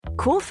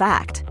Cool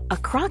fact, a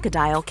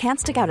crocodile can't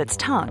stick out its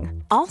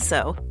tongue.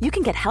 Also, you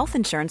can get health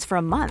insurance for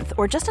a month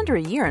or just under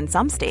a year in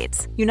some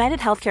states. United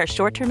Healthcare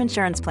short-term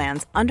insurance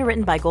plans,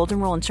 underwritten by Golden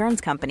Rule Insurance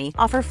Company,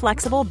 offer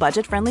flexible,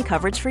 budget-friendly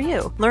coverage for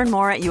you. Learn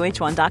more at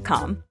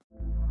uh1.com.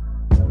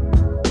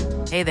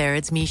 Hey there,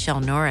 it's Michelle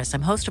Norris.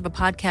 I'm host of a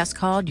podcast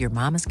called Your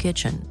Mama's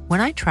Kitchen.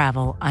 When I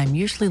travel, I'm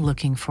usually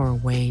looking for a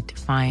way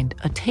to find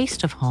a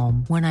taste of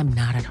home when I'm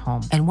not at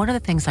home. And one of the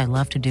things I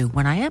love to do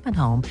when I am at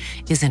home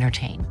is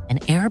entertain.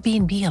 And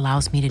Airbnb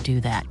allows me to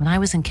do that. When I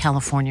was in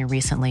California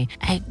recently,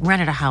 I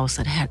rented a house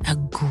that had a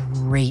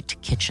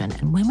great kitchen.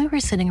 And when we were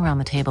sitting around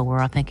the table,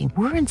 we're all thinking,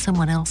 we're in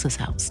someone else's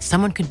house.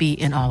 Someone could be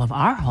in all of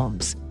our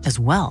homes as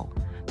well.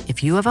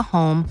 If you have a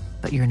home,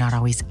 but you're not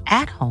always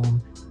at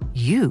home,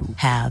 you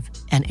have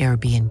an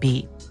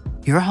Airbnb.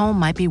 Your home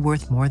might be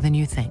worth more than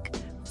you think.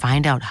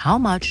 Find out how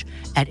much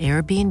at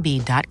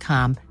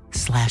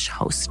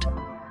airbnb.com/host.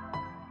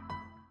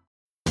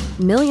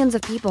 Millions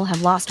of people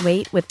have lost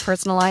weight with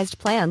personalized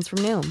plans from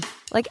Noom.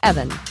 Like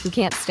Evan, who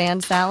can't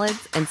stand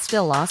salads and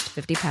still lost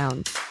 50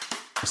 pounds.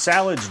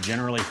 Salads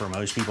generally for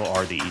most people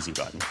are the easy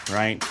button,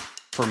 right?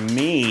 For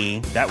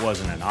me, that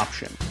wasn't an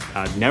option.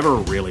 I never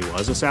really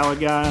was a salad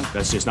guy.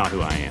 That's just not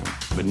who I am.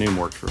 But Noom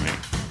worked for me.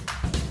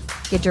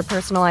 Get your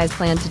personalized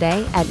plan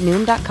today at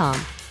Noom.com.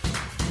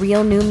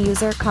 Real Noom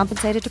user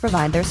compensated to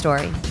provide their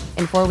story.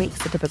 In 4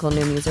 weeks, the typical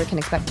Noom user can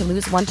expect to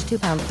lose 1 to 2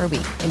 pounds per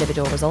week.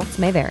 Individual results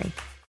may vary.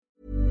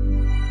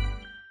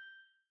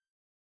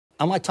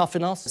 Am I tough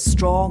enough?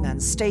 Strong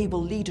and stable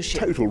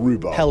leadership. Total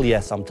rhubarb. Hell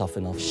yes, I'm tough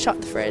enough.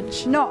 Shut the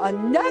fridge. Not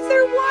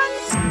another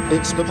one?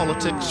 It's the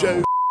politics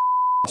show.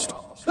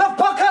 Love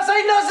podcast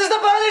ain't nuts, it's the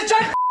politics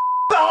show.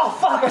 Oh,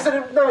 fuck, I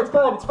said it. No, it's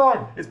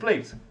fine. It's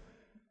bleeps.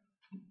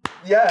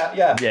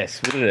 Yeah. Yes,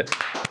 we did it.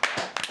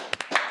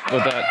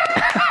 Well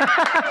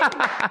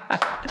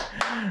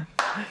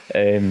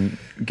done.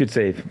 Good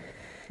save.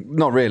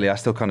 Not really. I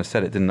still kind of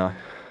said it, didn't I?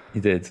 You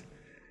did.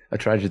 A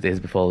tragedy has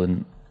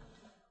befallen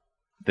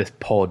this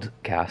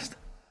podcast.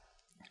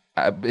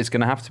 It's going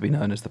to have to be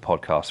known as the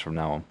podcast from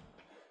now on.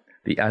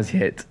 The as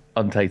yet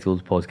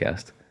untitled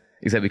podcast.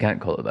 Except we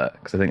can't call it that,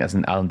 because I think that's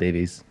an Alan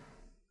Davies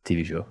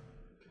TV show.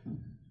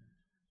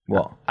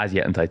 What? As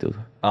yet untitled.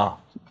 Ah.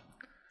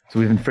 So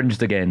we've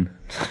infringed again.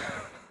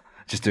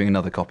 Just doing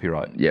another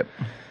copyright. Yep.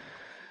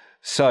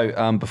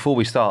 So before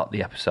we start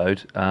the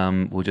episode,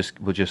 we'll just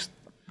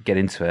get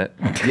into it.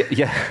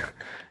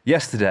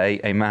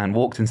 Yesterday, a man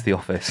walked into the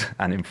office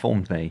and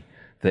informed me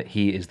that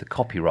he is the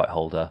copyright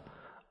holder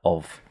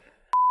of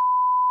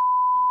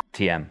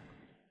TM.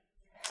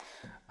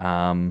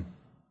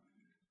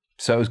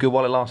 So it was good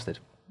while it lasted.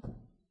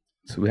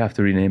 So we have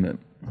to rename it.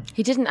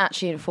 He didn't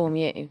actually inform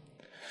you.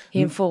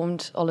 He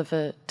informed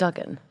Oliver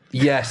Duggan.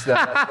 Yes,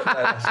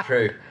 that's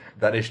true.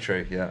 That is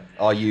true, yeah.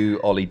 Are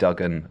you Ollie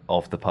Duggan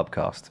of the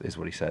pubcast, is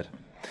what he said.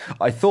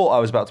 I thought I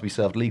was about to be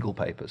served legal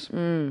papers.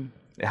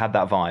 It had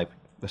that vibe,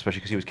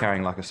 especially because he was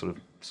carrying like a sort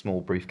of small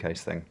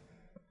briefcase thing.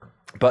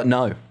 But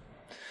no,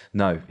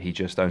 he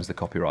just owns the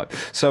copyright.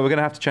 So we're going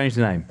to have to change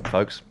the name,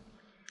 folks.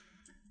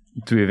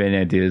 Do we have any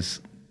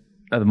ideas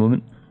at the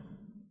moment?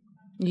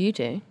 You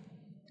do.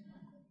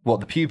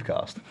 What, the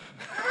pubcast?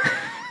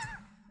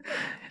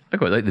 I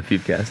quite like the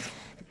pubcast.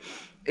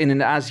 In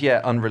an as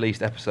yet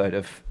unreleased episode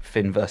of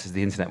Finn versus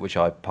the Internet, which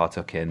I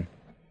partook in,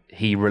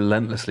 he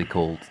relentlessly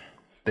called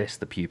this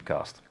the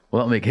pubcast.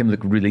 Well, that'll make him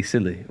look really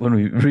silly when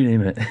we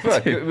rename it.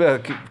 Well,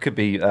 it could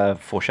be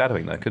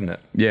foreshadowing, though, couldn't it?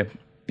 Yeah,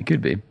 it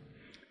could be.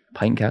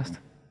 Pintcast.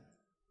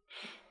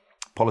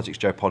 Politics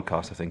Joe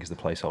podcast, I think, is the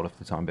placeholder for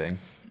the time being.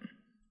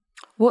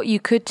 What you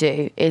could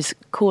do is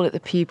call it the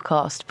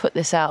Pubecast, put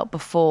this out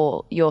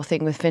before your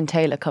thing with Finn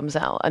Taylor comes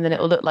out, and then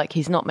it'll look like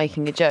he's not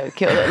making a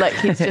joke. It'll look like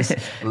he's just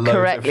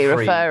correctly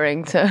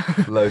referring to...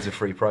 Loads of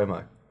free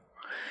promo.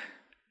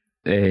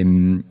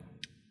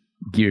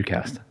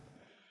 Gearcast.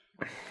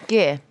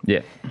 Gear?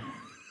 Yeah.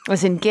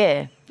 As in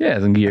gear? Yeah,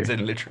 as in gear. As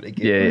in literally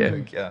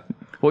gear. Yeah.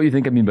 What do you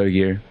think I mean by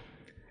gear?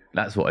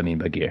 That's what I mean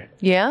by gear.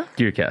 Yeah?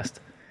 Gearcast.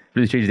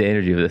 Really changes the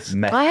energy of this.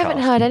 I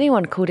haven't heard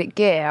anyone called it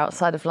gear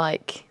outside of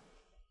like...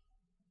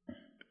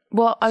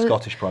 Well,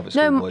 Scottish private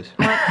school boys.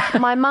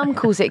 My mum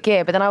calls it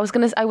gear, but then I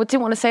didn't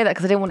want to say that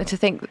because I didn't want it to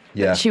think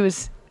that she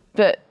was,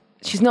 but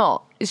she's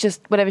not. It's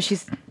just whenever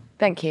she's.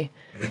 Thank you.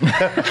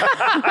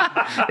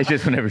 It's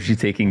just whenever she's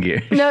taking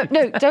gear. No,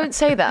 don't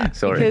say that.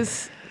 Sorry.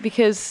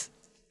 Because.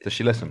 Does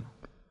she listen?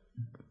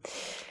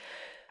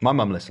 My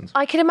mum listens.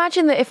 I can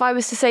imagine that if I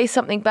was to say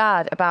something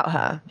bad about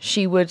her,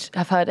 she would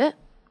have heard it.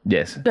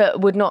 Yes. But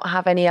would not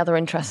have any other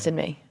interest in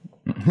me.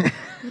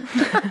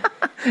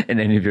 In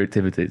any of your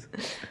activities.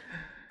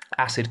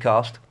 Acid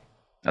Cast.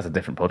 That's a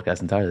different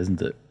podcast entirely, isn't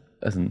it?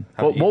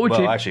 What would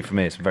change? Actually, for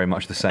me, it's very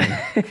much the same.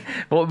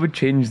 What would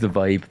change the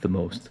vibe the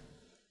most?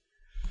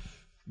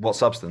 What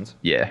substance?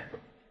 Yeah.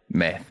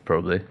 Meth,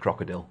 probably.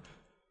 Crocodile.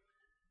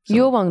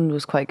 Your one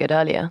was quite good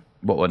earlier.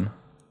 What one?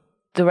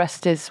 The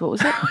rest is, what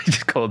was it?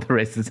 Just call it the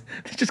rest is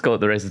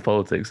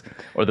politics.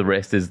 Or the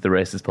rest is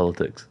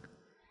politics.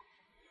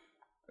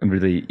 and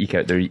really eke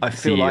out their I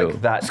feel CEO.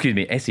 like that. Excuse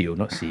me, SEO,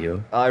 not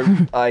CEO.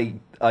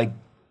 I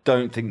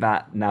don't think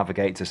that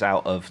navigates us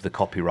out of the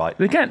copyright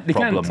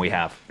problem we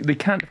have. They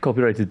can't have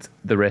copyrighted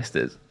the rest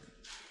is.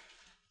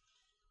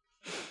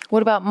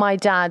 What about my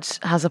dad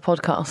has a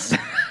podcast?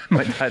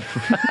 My dad.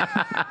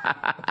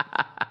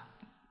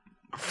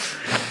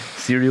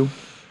 Serial.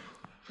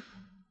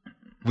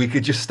 We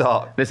could just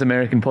start This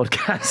American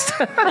podcast.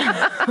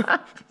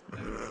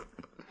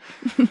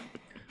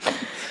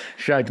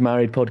 Shagged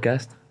Married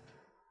podcast.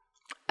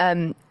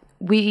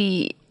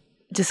 We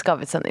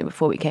discovered something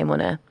before we came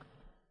on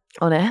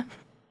air.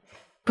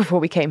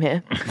 Before we came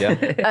here.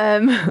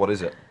 Yeah. What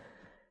is it?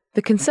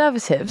 The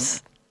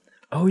Conservatives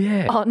Oh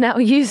yeah. are now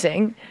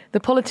using the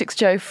Politics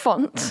Joe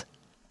font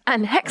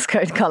and hex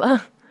code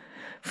colour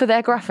for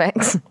their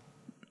graphics.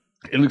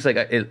 It looks like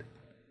it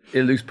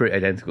looks pretty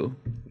identical.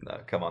 No,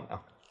 come on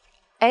now.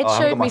 Ed I haven't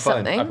showed got my me phone.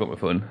 something. I've got my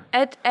phone.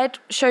 Ed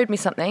showed me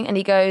something and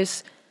he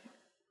goes,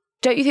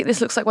 "Don't you think this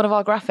looks like one of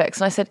our graphics?"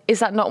 And I said, "Is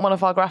that not one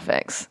of our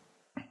graphics?"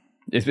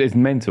 It's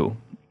mental.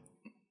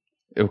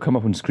 It'll come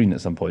up on screen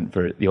at some point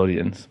for the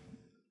audience.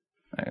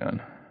 Hang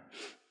on.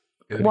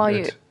 It would While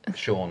be good,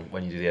 Sean,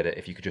 when you do the edit,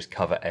 if you could just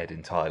cover Ed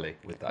entirely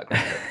with that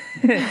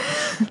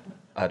graphic.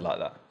 I'd like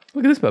that.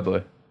 Look at this bad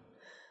boy.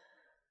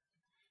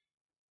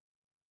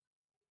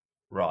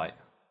 Right.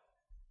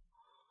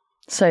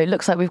 So it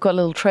looks like we've got a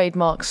little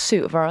trademark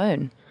suit of our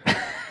own.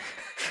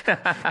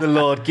 The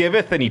Lord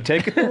giveth and he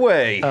taketh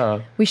away.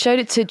 We showed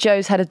it to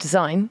Joe's head of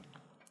design.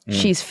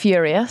 She's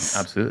furious.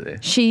 Absolutely.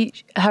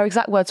 Her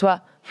exact words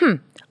were,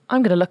 I'm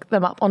going to look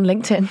them up on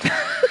LinkedIn.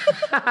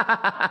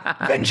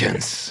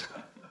 Vengeance.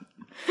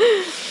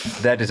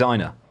 Their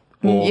designer.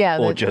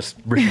 Or just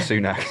Rishi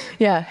Sunak.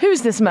 Yeah,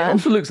 who's this It man?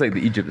 also looks like the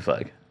Egypt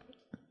flag.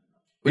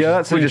 Yeah,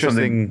 that's Which is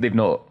something interesting they've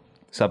not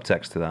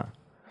subtext to that.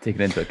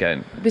 taken into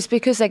account It's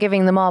because they're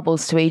giving the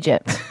marbles to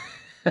Egypt.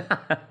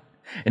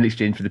 in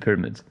exchange for the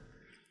pyramids.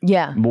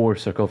 Yeah. More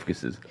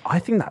sarcophaguses. I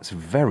think that's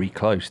very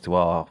close to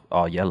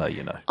our yellow,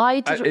 you know.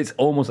 It's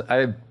almost,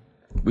 I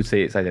would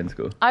say it's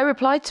identical. I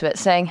replied to it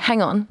saying,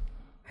 "Hang on,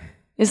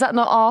 is that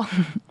not ours?"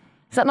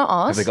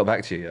 Have they got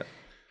back to you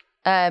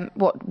yet?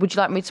 What would you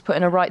like me to put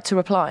in a right to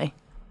reply?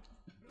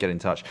 Get in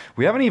touch.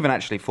 We haven't even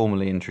actually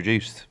formally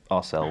introduced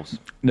ourselves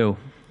No.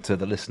 to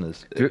the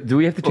listeners. Do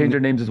we have to change our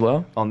names as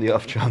well? On the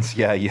off chance,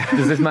 yeah.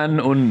 Does this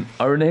man own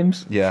our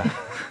names? Yeah.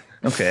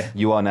 Okay.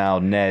 You are now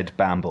Ned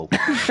Bamble.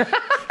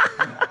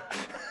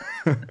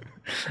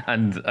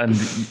 And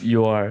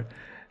you are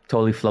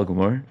Tolly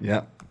Flugmore.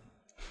 Yeah.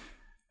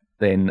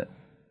 Then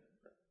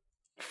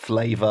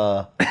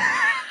Flavour.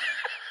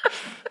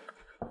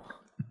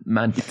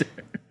 Mantina.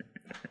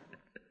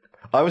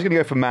 I was going to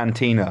go for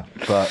Mantina,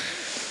 but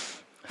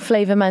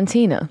Flavor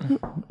Mantina.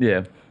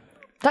 Yeah.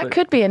 That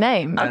could be a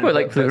name. I quite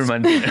like Flavour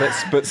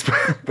Mantina.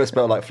 but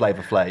spelled like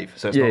Flavor Flav.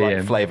 So it's not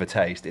like Flavor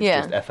Taste. It's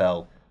Yeah. just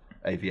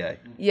FLAVA.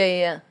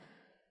 Yeah.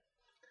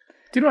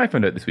 Do you know what I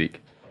found out this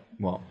week?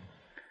 What?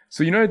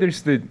 So you know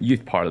there's the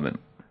youth parliament.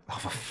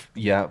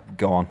 Yeah,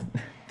 go on.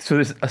 So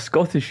there's a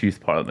Scottish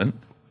youth parliament.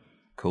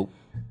 Cool.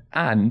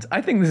 And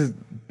I think this is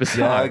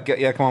bizarre.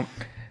 Yeah, come on.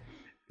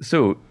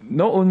 So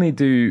not only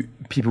do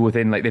people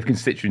within, like, they have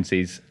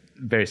constituencies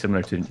very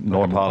similar to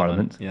normal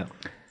parliament. Yeah.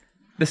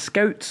 The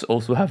Scouts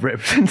also have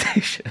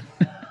representation.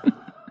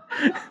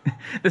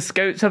 The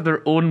Scouts have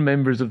their own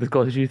members of the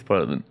Scottish Youth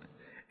Parliament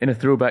in a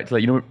throwback to,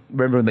 like,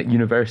 remember when, like,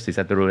 universities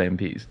had their own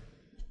MPs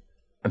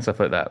and stuff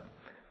like that.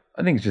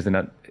 I think it's just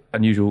an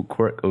unusual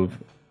quirk of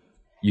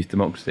youth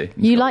democracy.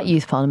 You like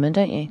youth parliament,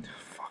 don't you?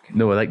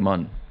 No, I like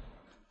Munn.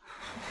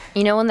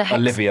 You know on the hex,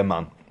 Olivia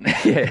Munn.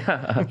 you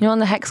know on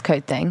the hex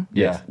code thing.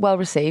 Yeah. Well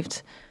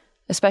received,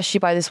 especially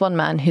by this one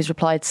man who's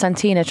replied,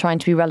 "Santina trying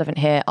to be relevant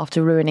here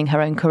after ruining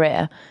her own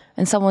career,"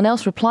 and someone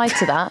else replied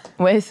to that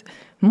with,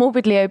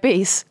 "Morbidly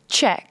obese,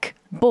 check.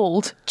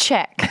 Bald,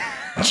 check.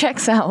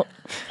 Checks out."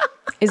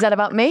 Is that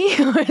about me?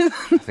 I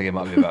think it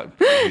might be about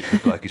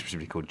like he's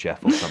specifically called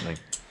Jeff or something.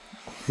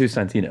 Who's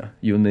Santina?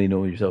 You only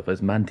know yourself as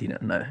Mantina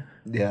now.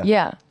 Yeah.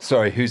 Yeah.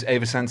 Sorry, who's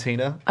Ava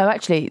Santina? Oh,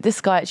 actually, this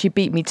guy actually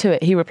beat me to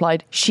it. He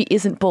replied, "She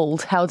isn't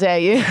bald. How dare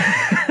you?"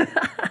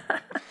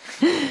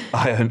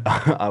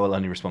 I will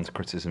only respond to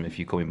criticism if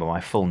you call me by my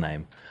full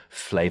name,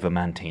 Flavor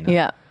Mantina.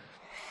 Yeah.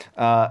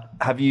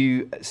 Have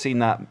you seen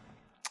that?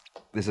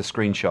 There's a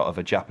screenshot of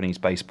a Japanese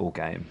baseball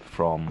game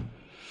from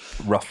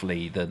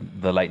roughly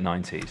the late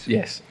 90s.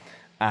 Yes.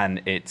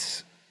 And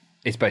it's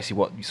basically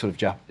what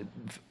sort of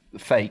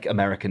fake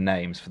American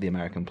names for the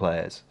American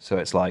players. So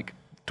it's like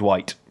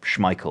Dwight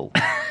Schmeichel,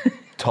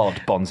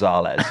 Todd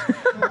Gonzalez.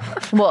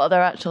 What are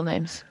their actual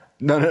names?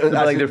 No,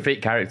 like they're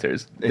fake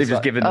characters. They've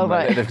just given them.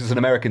 right. It's an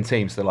American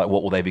team, so they're like,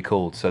 what will they be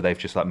called? So they've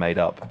just like made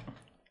up.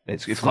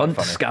 It's quite Front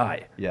funny.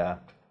 Sky. Yeah.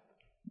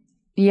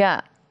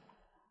 Yeah.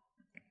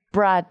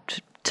 Brad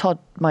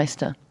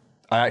Toddmeister.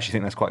 I actually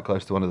think that's quite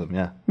close to one of them.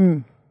 Yeah.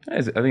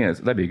 I think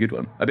that'd be a good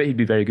one. I bet he'd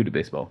be very good at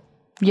baseball.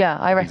 Yeah,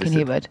 I reckon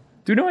he would.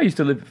 Do you know I used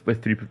to live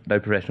with 3 now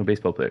professional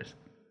baseball players?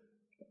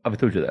 Have I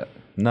told you that?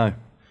 No.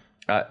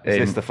 Is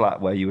this the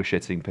flat where you were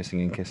shitting,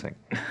 pissing, and kissing?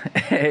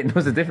 It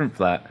was a different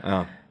flat.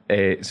 Oh.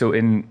 So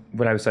when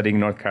I was studying in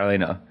North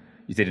Carolina,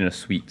 you stayed in a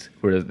suite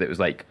where it was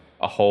like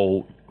a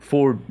hall,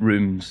 4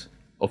 rooms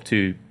of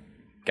 2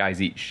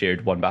 guys each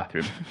shared 1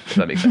 bathroom, if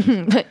that makes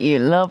sense. You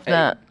love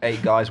that.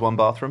 8 guys, 1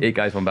 bathroom? 8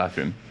 guys, 1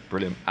 bathroom.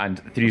 Brilliant.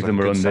 And 3 of them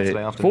were on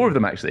the... 4 of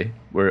them, actually,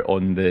 were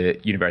on the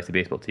university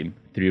baseball team.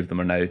 3 of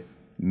them are now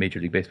Major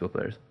League Baseball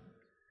players.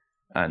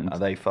 And are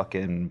they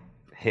fucking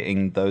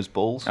hitting those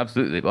balls?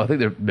 Absolutely. Well, I think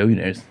they're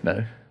millionaires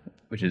now,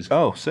 which is...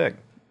 Oh, sick.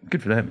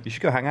 Good for them. You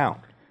should go hang out.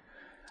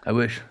 I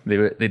wish. They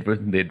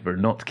were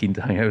not keen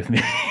to hang out with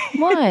me.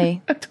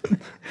 Why?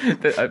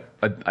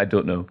 I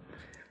don't know.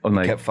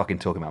 You kept fucking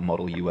talking about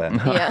Model UN.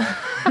 Yeah.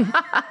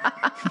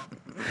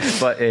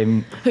 But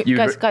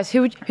guys,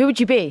 who would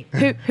you be?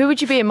 Who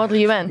would you be in Model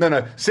UN?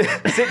 No.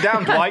 Sit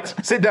down, Dwight.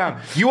 Sit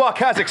down. You are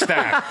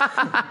Kazakhstan.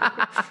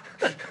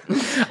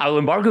 I will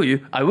embargo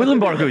you.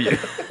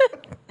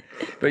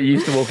 But you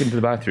used to walk into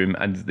the bathroom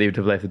and they would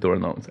have left the door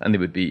unlocked and they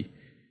would be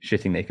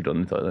shitting naked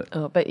on the toilet.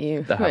 Oh, I bet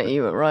you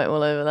were right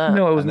all over that.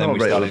 No, I was not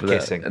right all over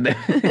kissing. that. And then,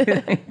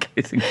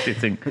 kissing,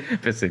 shitting,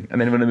 pissing.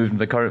 And then when I moved into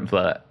the current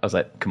flat, I was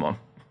like, come on.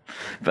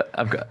 But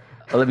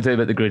let me tell you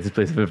about the greatest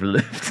place I've ever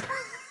lived.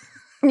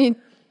 Do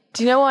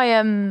you know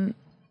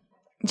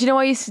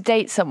I used to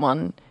date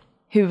someone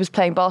who was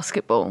playing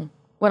basketball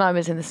when I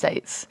was in the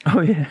States?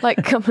 Oh, yeah. Like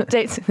a couple of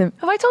dates with him.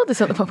 Have I told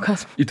this on the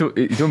podcast? You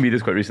told me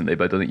this quite recently,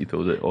 but I don't think you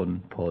told it on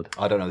pod.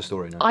 I don't know the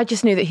story, no. I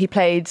just knew that he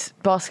played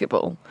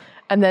basketball.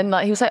 And then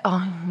he was like,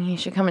 oh, you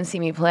should come and see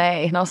me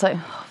play. And I was like,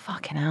 oh,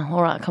 fucking hell.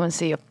 All right, I'll come and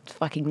see your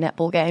fucking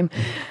netball game.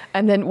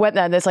 And then went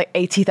there and there's like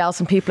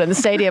 80,000 people in the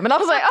stadium. And I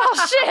was like,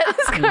 oh, shit,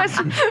 this guy's...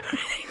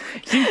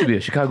 Seems to be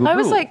a Chicago Bull. I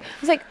was like,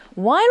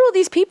 why are all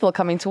these people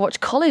coming to watch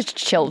college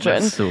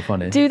children That's so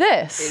funny. do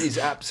this? It is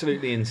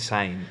absolutely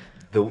insane,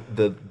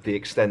 the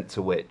extent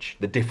to which,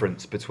 the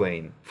difference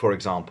between, for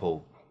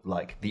example,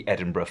 like the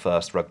Edinburgh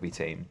First rugby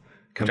team.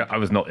 I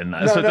was not in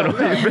that. So I don't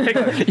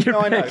know.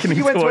 I know.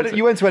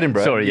 You went to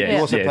Edinburgh. Sorry, yeah. You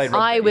also played rugby.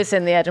 I was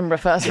in the Edinburgh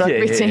First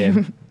rugby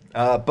team.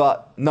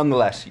 But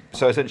nonetheless,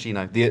 so essentially,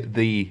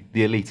 the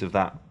elite of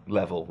that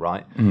level,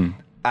 right? Mm.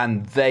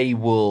 And they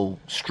will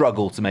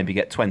struggle to maybe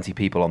get 20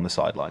 people on the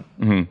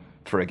sideline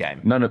for a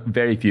game.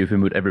 Very few of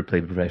whom would ever play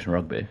professional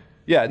rugby.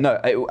 Yeah, no,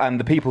 and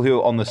the people who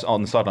are on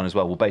the sideline as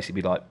well will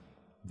basically be like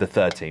the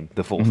 3rd team,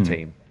 the 4th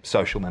team,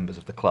 social members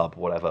of the club,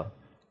 whatever.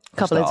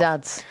 Couple of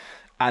dads.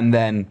 And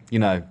then,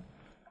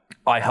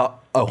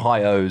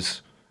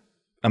 Ohio's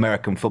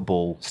American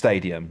football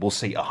stadium will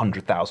seat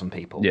 100,000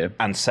 people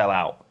and sell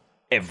out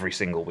every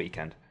single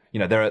weekend.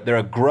 There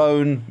are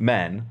grown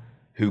men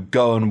who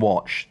go and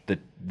watch the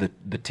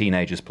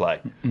teenagers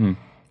play,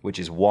 which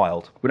is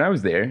wild. When I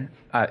was there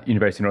at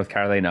University of North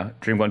Carolina,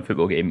 during one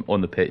football game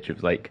on the pitch, it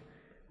was like,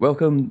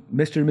 welcome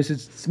Mr. and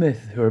Mrs.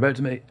 Smith, who are about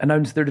to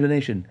announce their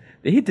donation.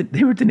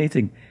 They were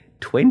donating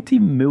 $20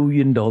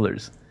 million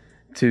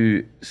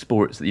to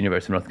sports at the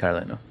University of North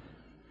Carolina.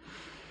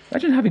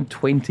 Imagine having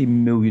 $20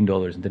 million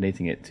and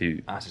donating it to...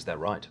 As is their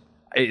right.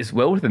 It's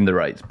well within the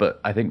rights,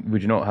 but I think,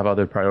 would you not have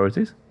other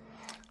priorities?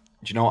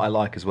 Do you know what I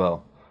like as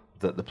well?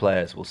 That the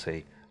players will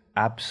see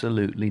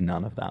absolutely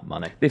none of that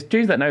money. They've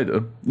changed that now,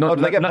 though.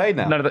 Do they get paid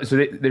now? None of that.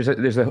 So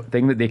there's a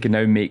thing that they can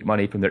now make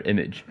money from their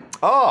image.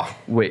 Oh!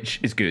 Which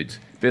is good.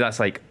 But that's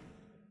like,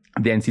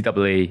 the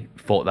NCAA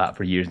fought that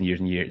for years and years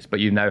and years.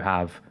 But you now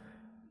have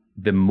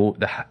the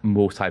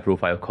most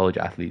high-profile college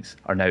athletes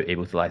are now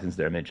able to license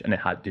their image, and it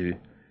had to do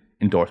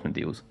endorsement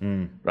deals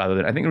rather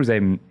than... I think there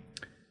was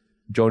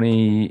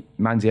Johnny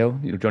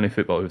Manziel, Johnny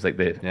Football, who was like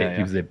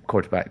he was the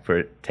quarterback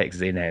for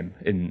Texas A&M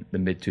in the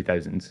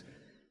mid-2000s.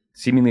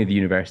 Seemingly the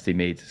university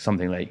made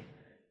something like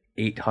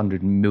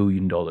 $800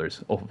 million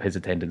off of his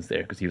attendance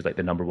there because he was like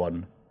the number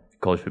 1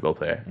 college football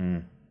player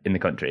in the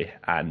country,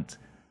 and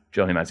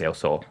Johnny Manziel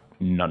saw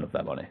none of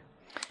that money.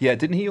 Yeah,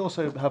 didn't he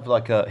also have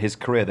like his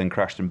career then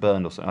crashed and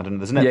burned or something? I don't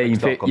know. There's a Netflix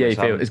doc on this.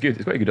 He failed. It's good.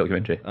 It's quite a good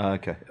documentary.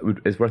 Okay.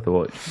 It's worth a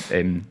watch.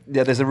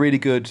 Yeah, there's a really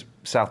good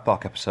South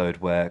Park episode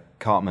where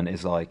Cartman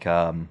is like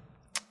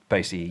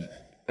basically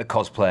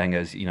cosplaying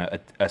as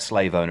a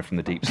slave owner from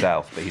the deep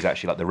south, but he's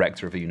actually like the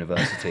rector of a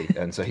university,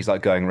 and so he's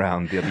like going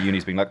around the other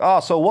unis being like,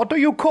 so what do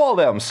you call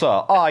them,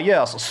 sir?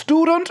 Yes,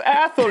 student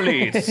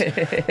athletes.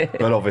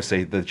 But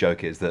obviously the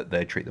joke is that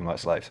they treat them like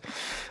slaves.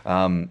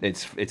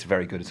 It's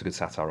very good. It's a good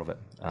satire of it.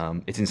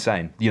 It's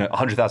insane.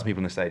 100,000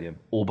 people in the stadium,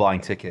 all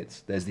buying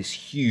tickets. There's this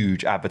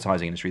huge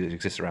advertising industry that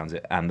exists around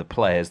it, and the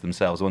players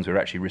themselves, the ones who are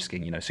actually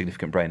risking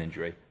significant brain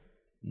injury,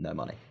 no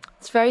money.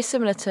 It's very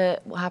similar to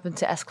what happened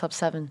to S Club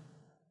 7.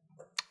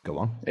 Go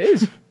on. It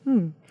is.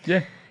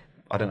 Yeah.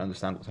 I don't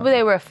understand what's happening. Well,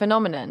 they were a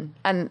phenomenon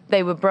and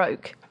they were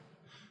broke.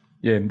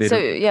 Yeah.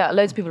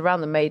 Loads of people around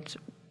them made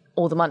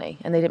all the money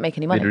and they didn't make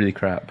any money. They had a really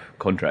crap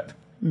contract.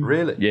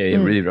 Really? Yeah,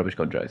 really rubbish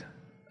contract.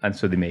 And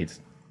so they made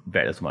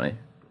very little money.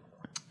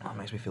 That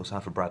makes me feel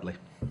sad for Bradley.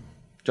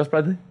 Just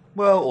Bradley?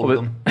 Well, all of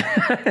them.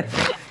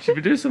 Should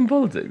we do some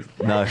politics?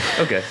 No.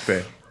 Okay,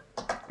 fair.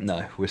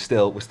 No, we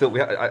still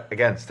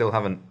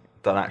haven't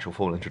done actual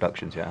full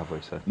introductions yet, have we?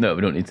 So no,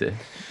 we don't need to.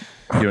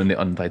 You're on the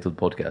Untitled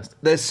podcast.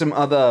 There's some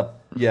other...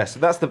 Yes,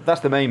 that's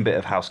the main bit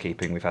of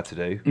housekeeping we've had to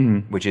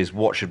do, which is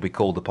what should we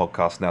call the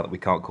podcast now that we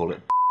can't call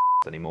it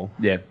anymore.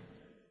 Yeah.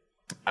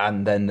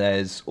 And then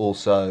there's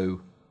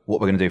also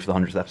what we're going to do for the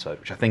 100th episode,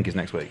 which I think is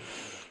next week.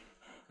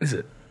 Is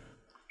it?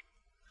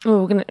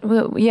 Well,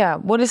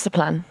 what is the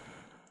plan?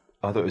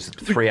 I thought it was a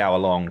 3-hour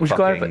long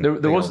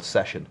there was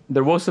session.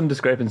 There was some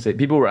discrepancy.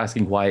 People were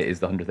asking why it is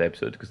the 100th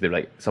episode because they're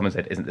like, someone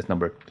said, "Isn't this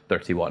number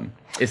 31?"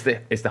 It's the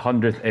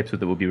 100th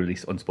episode that will be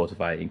released on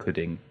Spotify,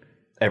 including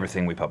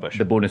everything we publish,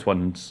 the bonus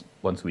ones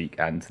once a week,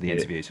 and the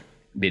interviews.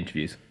 The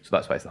interviews. So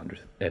that's why it's the 100th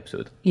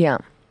episode. Yeah.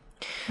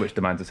 Which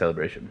demands a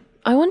celebration.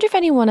 I wonder if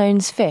anyone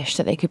owns fish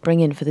that they could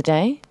bring in for the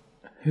day.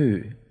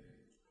 Who?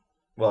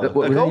 Well, a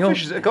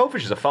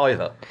goldfish is a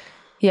 $5.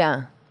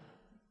 Yeah.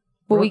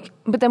 Well,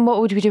 but then what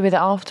would we do with it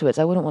afterwards?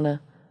 I wouldn't want to...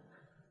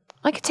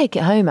 I could take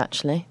it home,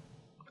 actually.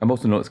 I'm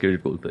also not scared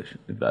of goldfish,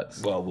 if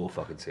that's... Well, we'll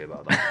fucking see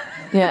about that.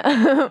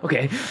 Yeah.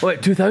 Okay, well,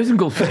 2,000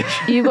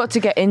 goldfish. You got to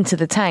get into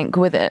the tank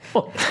with it.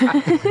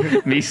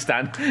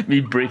 me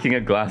breaking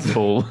a glass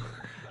bowl.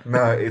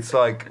 No, it's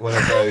like one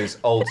of those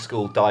old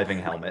school diving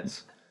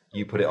helmets.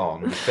 You put it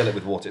on, you fill it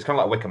with water. It's kind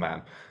of like Wicker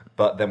Man,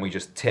 but then we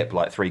just tip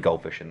like 3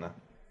 goldfish in there.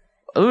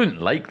 I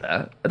wouldn't like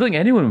that. I don't think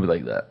anyone would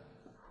like that.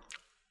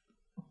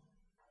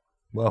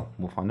 Well,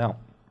 we'll find out.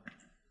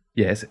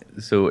 Yes,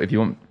 so if you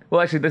want... Well,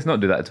 actually, let's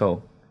not do that at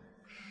all.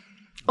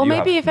 Or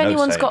maybe if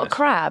anyone's got a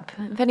crab.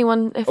 If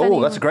anyone...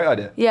 That's a great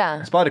idea.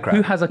 Yeah. A spider crab.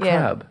 Who has a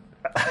crab?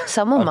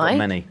 Someone might. Got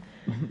many.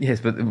 Yes,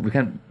 but we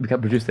can't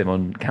produce them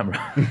on camera.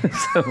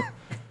 So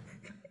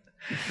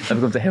that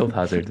becomes a health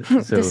hazard.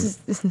 So This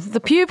is the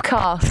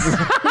pubecast.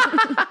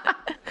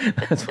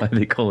 that's why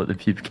they call it the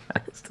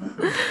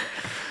pubecast.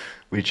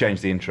 We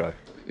changed the intro.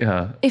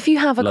 Yeah. If you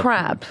have a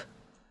crab,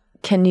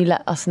 can you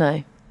let us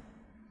know?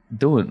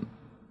 Don't.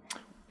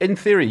 In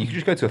theory, you could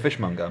just go to a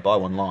fishmonger and buy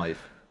one live.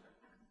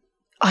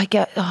 I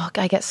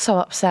get so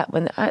upset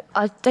when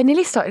I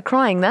nearly started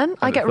crying then.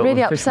 I get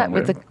really upset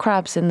with the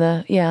crabs in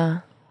the...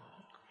 Yeah.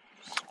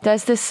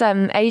 There's this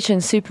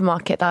Asian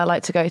supermarket that I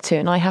like to go to,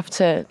 and I have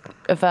to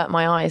avert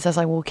my eyes as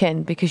I walk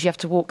in because you have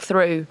to walk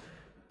through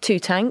 2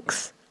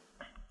 tanks.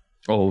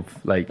 Oh,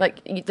 like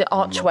the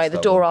archway,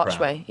 the door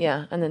archway,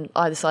 yeah, and then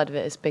either side of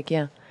it is big,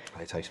 yeah.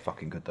 They taste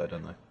fucking good though,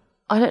 don't they?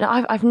 I don't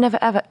know. I've never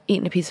ever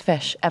eaten a piece of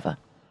fish ever.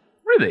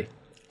 Really?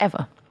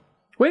 Ever.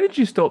 When did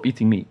you stop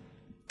eating meat?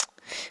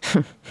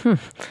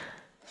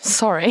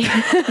 Sorry.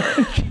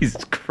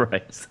 Jesus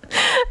Christ.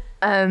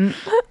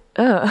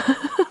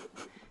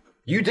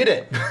 You did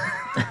it.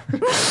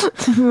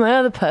 My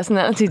other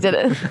personality did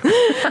it.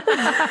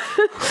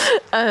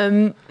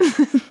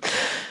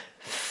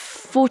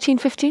 14,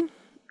 15?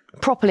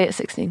 Properly at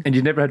 16. And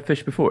you never had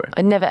fish before?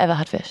 I never ever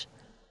had fish.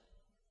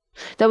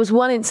 There was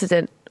one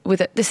incident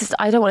with it.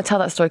 I don't want to tell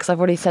that story because I've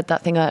already said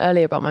that thing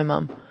earlier about my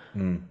mum.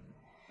 Mm.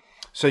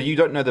 So you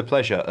don't know the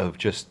pleasure of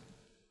just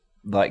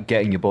like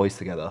getting your boys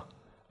together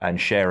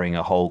and sharing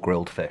a whole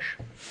grilled fish?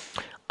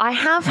 I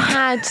have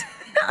had...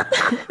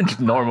 just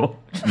normal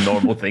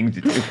things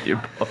you do with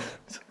your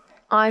boys.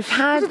 I've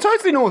had... It's a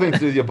totally normal thing to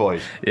do with your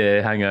boys.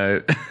 Yeah, hang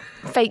out.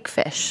 Fake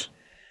fish.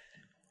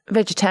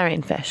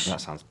 Vegetarian fish.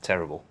 That sounds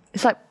terrible.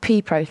 It's like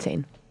pea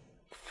protein.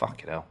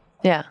 Fucking hell.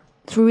 Yeah,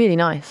 it's really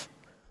nice.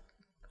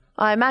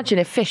 I imagine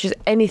if fish is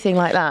anything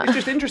like that. It's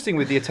just interesting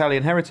with the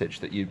Italian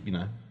heritage that you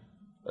know,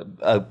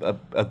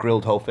 a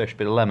grilled whole fish,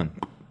 bit of lemon.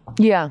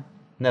 Yeah.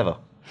 Never.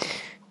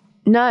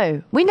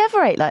 No, we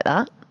never ate like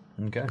that.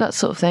 Okay. That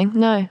sort of thing.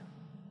 No.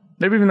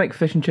 Never even like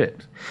fish and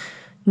chips?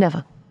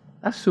 Never.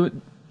 That's so...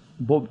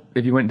 What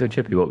if you went to a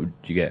chippy, what would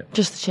you get?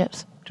 Just the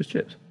chips. Just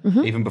chips?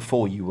 Mm-hmm. Even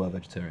before you were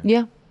vegetarian?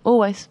 Yeah,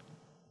 always.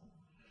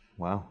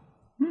 Wow.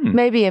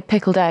 Maybe a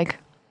pickled egg.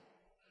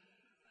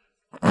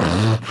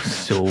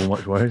 So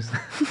much worse.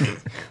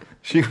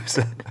 She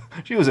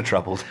was a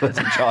troubled as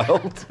a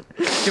child.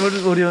 What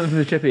do you want from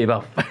the chippy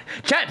about?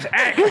 Chips,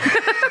 egg!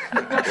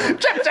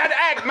 Chips and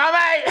egg,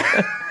 mummy!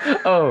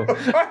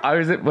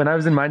 When I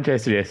was in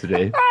Manchester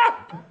yesterday,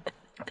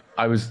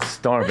 I was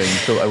starving,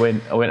 so I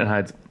went and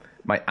had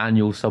my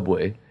annual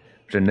Subway,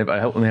 which I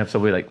only have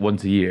Subway like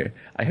once a year.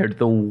 I heard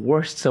the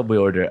worst Subway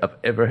order I've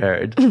ever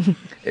heard.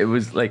 It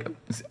was like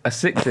a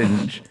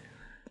 6-inch,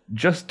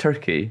 just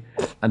turkey,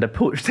 and a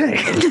poached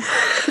egg.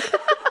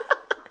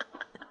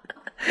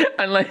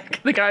 And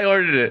like the guy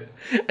ordered it,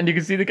 and you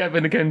can see the guy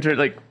behind the counter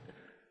like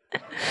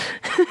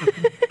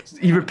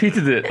he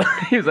repeated it.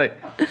 He was like,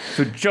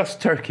 "So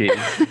just turkey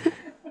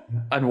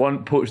and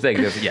 1 poached egg."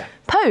 Like, yeah.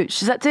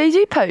 Poached? Do they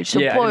do poached or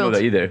boiled? Yeah, I didn't know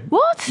that either.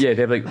 What? Yeah,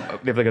 they have like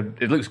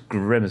it looks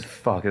grim as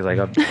fuck. It's like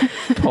a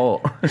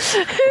pot.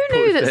 Who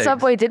knew that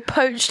Subway did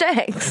poached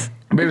eggs?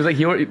 But it was like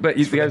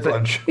the guy was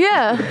like,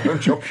 yeah.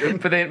 Brunch option.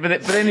 But then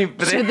with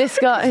this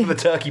guy. It's for the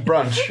turkey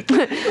brunch.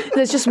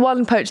 There's just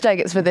 1 poached egg.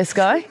 It's for this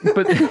guy.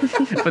 But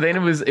then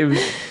it was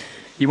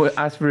he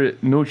asked for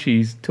it no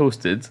cheese,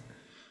 toasted.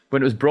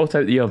 When it was brought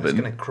out the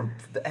oven,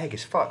 the egg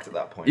is fucked at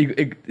that point.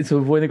 So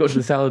when they got to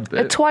the salad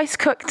bit, a twice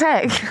cooked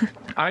egg.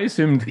 I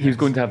assumed he was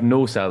going to have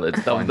no salad.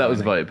 That was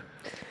the vibe.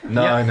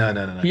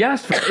 No. He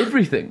asked for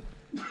everything.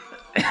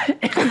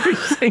 every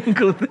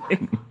single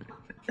thing.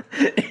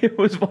 It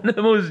was one of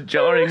the most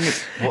jarring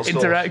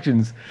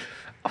interactions.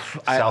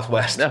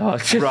 Southwest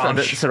Just Ranch.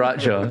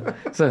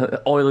 sriracha,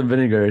 so oil and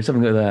vinegar, or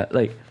something like that.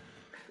 Like,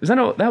 was that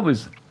not? That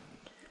was.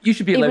 You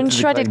should be allowed Even to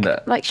decline shredded,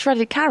 that. like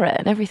shredded carrot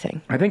and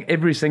everything. I think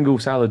every single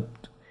salad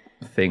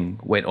thing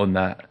went on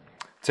that.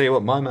 Tell you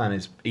what, my man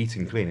is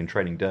eating clean and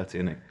training dirty,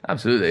 isn't he?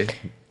 Absolutely,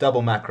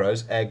 Double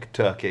macros, egg,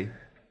 turkey,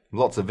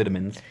 lots of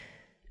vitamins.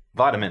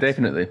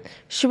 definitely.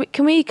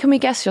 Can we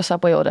guess your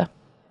Subway order?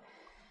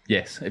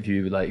 Yes, if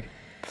you would like.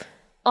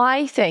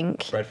 I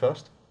think. Bread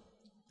first?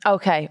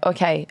 Okay.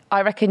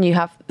 I reckon you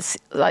have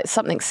like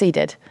something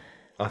seeded.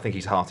 I think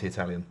he's hearty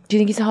Italian. Do you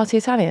think he's a hearty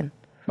Italian?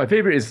 My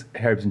favourite is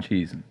herbs and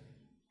cheese.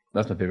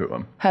 That's my favourite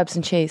one. Herbs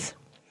and cheese.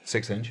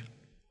 6-inch.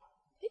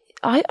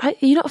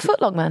 You're not a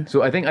footlong man.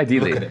 So I think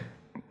ideally, Look at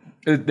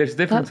it. there's a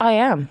difference. I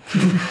am.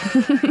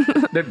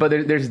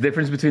 There's a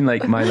difference between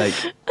like my like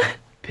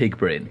pig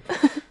brain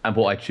and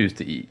what I choose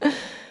to eat.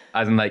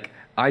 As in, like,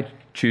 I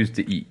choose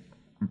to eat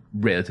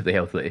relatively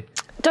healthily.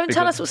 Don't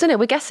tell us what's in it.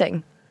 We're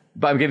guessing.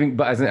 But I'm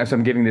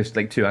giving this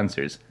like two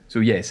answers. So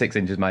yeah, 6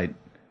 inches is my.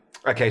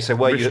 Okay, so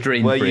were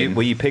brain.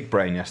 you pig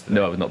brain yesterday?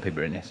 No, I was not pig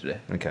brain yesterday.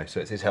 Okay, so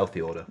it's his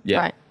healthy order. Yeah.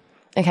 Right.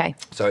 Okay.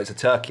 So it's a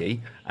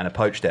turkey and a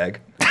poached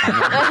egg.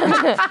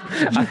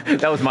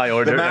 That was my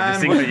order. The man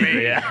every single with year,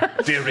 me, yeah.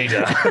 dear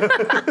reader.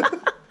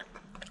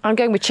 I'm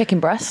going with chicken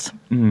breast.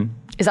 Mm-hmm.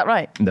 Is that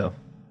right? No.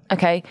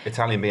 Okay.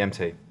 Italian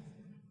BMT.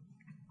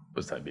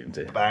 What's that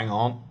BMT? Bang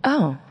on.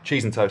 Oh.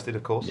 Cheese and toasted,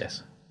 of course.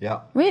 Yes.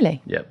 Yeah.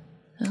 Really? Yep.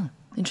 Oh,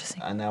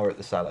 interesting. And now we're at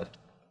the salad.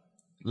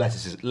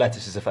 Lettuce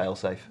is a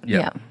fail-safe.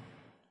 Yep. Yeah.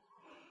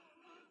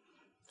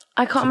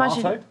 I can't Tomato?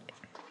 imagine.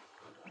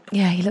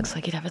 Yeah, he looks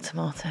like he'd have a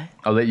tomato.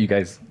 I'll let you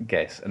guys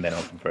guess and then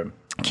I'll confirm.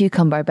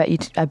 Cucumber. I bet you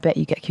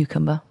get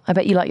cucumber. I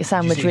bet you like your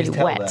sandwich Did you see really his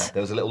tail wet. There?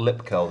 There was a little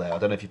lip curl there. I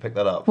don't know if you picked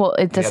that up. Well,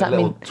 does he had that a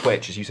little mean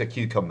twitch as you said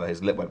cucumber?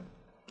 His lip went.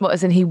 what?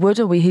 As in he would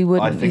or he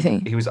wouldn't? I think, you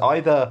think? he was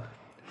either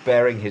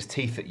baring his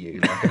teeth at you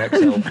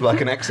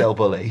like an XL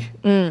bully,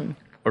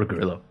 Or a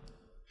gorilla.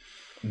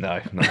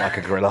 No, not like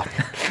a gorilla.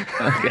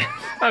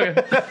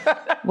 Okay.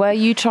 Were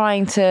you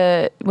trying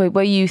to?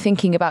 Were you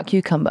thinking about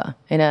cucumber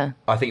in a?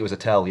 I think it was a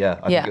tell. Yeah,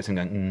 I Yeah. think it was him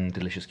going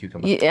delicious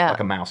cucumber, Yeah. like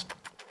a mouse.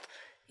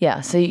 Yeah.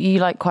 So you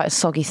like quite a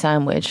soggy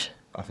sandwich.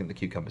 I think the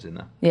cucumber's in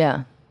there.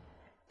 Yeah.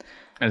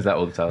 And is that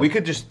all the time? We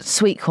could just.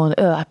 Sweet corn.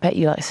 Oh, I bet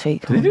you like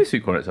sweet Do corn. they do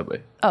sweet corn at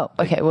Subway? Oh,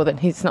 okay. Well then,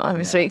 he's not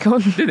having sweet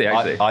corn. Do they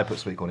actually? I put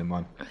sweet corn in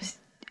mine.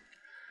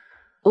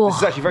 Oh, This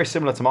is actually very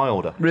similar to my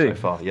order Really?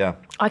 so far. Yeah.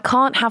 I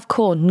can't have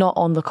corn not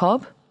on the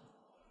cob.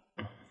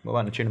 What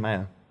about the tuna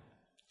mayo?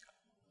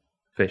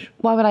 Fish.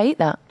 Why would I eat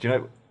that? Do you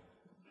know?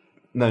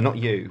 No, not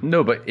you.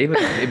 No, but it was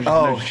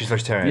Oh, she's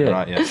vegetarian, Yeah.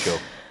 right? Yeah, sure.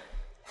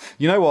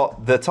 You know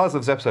what? The title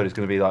of this episode is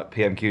going to be like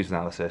PMQs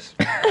analysis.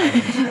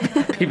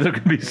 people are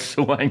going to be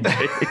so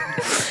angry.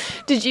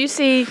 Did you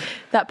see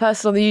that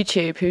person on the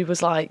YouTube who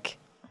was like,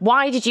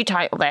 why did you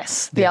title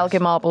this The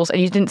Elgin Marbles? And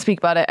you didn't speak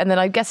about it. And then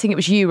I'm guessing it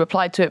was you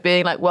replied to it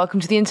being like, welcome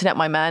to the internet,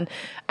 my man.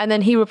 And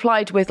then he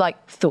replied with like,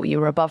 thought you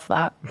were above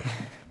that.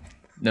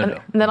 No.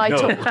 And then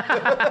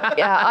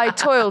I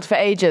toiled for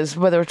ages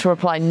whether to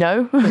reply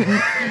no.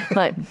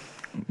 Like,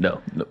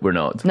 No, we're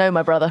not. no,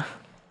 my brother.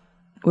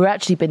 We're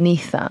actually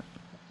beneath that.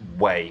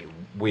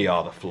 We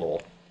are the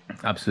floor.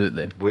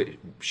 Absolutely.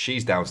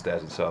 She's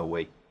downstairs and so are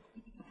we.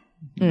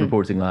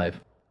 Reporting live.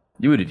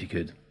 You would if you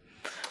could.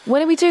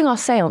 When are we doing our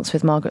seance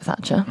with Margaret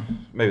Thatcher?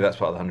 Maybe that's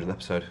part of the 100th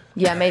episode.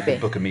 Yeah, maybe.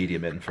 Book a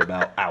medium in for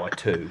about hour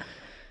 2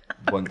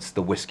 once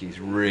the whiskey's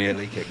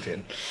really kicked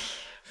in.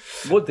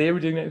 What day are we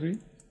doing next week?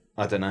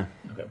 I don't know.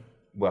 Okay.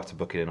 We'll have to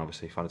book it in,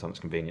 obviously. Find a time that's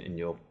convenient in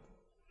your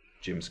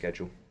gym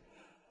schedule.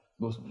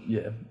 Well,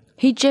 yeah.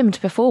 He gymmed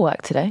before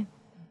work today.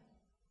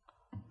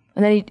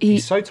 And then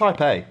He's so type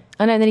A.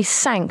 I know, and then he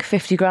sank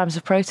 50 grams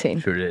of protein.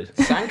 Sure it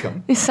is. Sank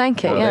 'em. He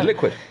sank it, Oh, yeah. they're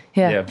liquid.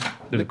 Yeah.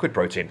 Liquid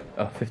protein.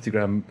 A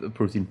 50-gram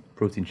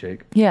protein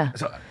shake. Yeah.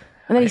 So,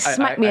 And then he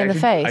smacked me in the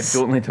face. I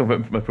don't like talking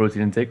about my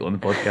protein intake on the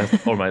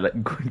podcast or my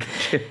like going to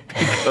the gym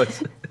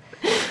because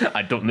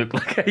I don't look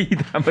like I eat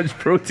that much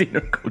protein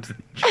or go to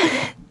the gym.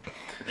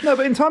 No,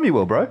 but in time you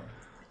will, bro.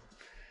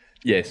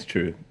 Yes,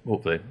 true.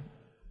 Hopefully.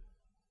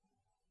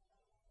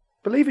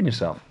 Believe in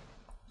yourself.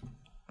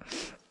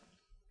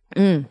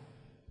 Mm.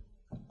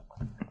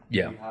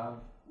 Yeah.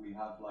 We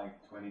have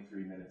like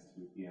 23 minutes to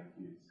do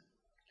PMQs.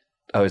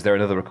 Oh, is there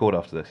another record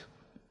after this?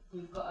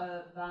 We've got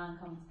a van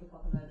coming to pick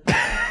up a load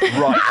of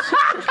Right.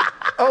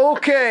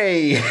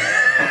 Okay.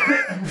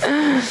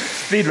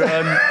 Speed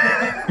run.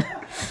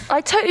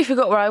 I totally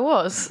forgot where I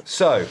was.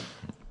 So,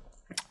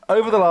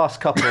 over the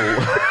last couple... we're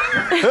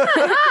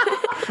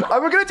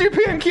going to do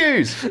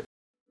PMQs.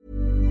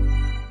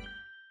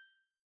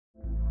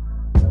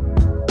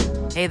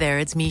 Hey there,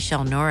 it's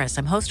Michelle Norris.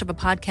 I'm host of a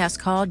podcast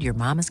called Your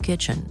Mama's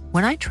Kitchen.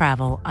 When I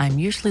travel, I'm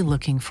usually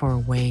looking for a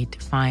way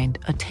to find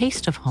a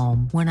taste of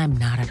home when I'm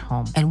not at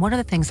home. And one of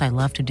the things I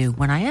love to do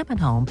when I am at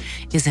home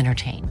is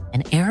entertain.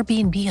 And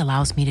Airbnb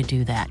allows me to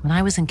do that. When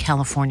I was in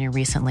California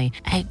recently,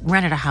 I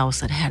rented a house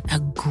that had a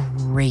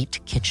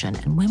great kitchen.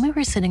 And when we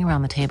were sitting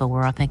around the table, we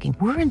were all thinking,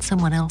 we're in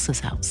someone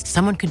else's house.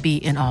 Someone could be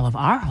in all of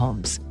our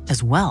homes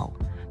as well.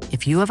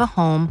 If you have a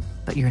home,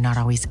 but you're not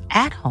always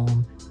at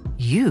home,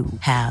 you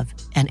have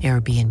an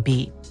Airbnb.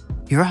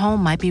 Your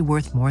home might be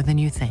worth more than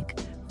you think.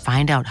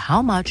 Find out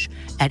how much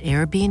at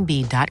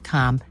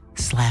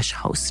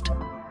airbnb.com/host.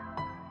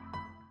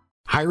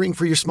 Hiring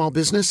for your small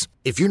business?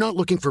 If you're not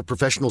looking for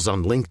professionals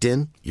on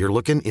LinkedIn, you're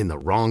looking in the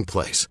wrong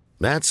place.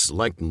 That's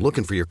like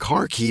looking for your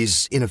car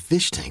keys in a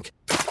fish tank.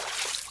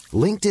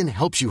 LinkedIn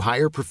helps you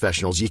hire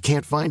professionals you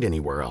can't find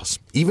anywhere else,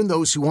 even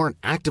those who aren't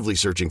actively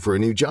searching for a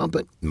new job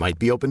but might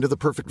be open to the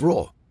perfect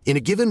role. In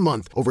a given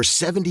month, over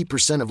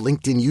 70% of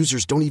LinkedIn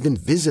users don't even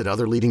visit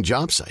other leading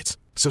job sites.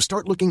 So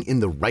start looking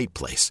in the right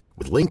place.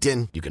 With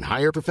LinkedIn, you can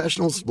hire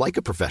professionals like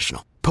a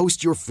professional.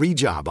 Post your free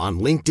job on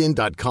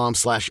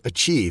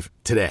linkedin.com/achieve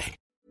today.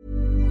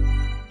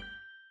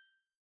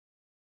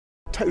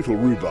 Total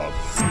rhubarb.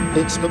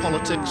 It's the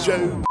politics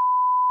show.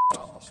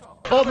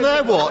 On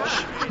their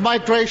watch,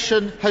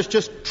 migration has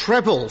just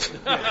trebled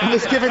and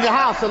is giving the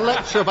House a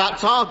lecture about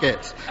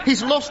targets.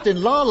 He's lost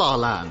in La La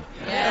Land.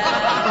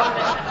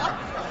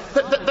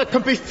 There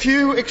can be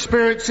few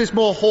experiences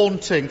more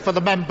haunting for the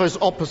members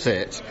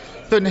opposite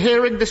than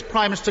hearing this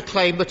Prime Minister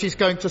claim that he's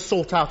going to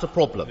sort out a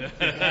problem.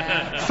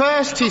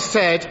 First, he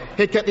said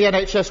he'd get the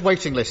NHS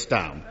waiting list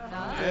down.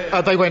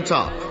 They went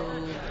up.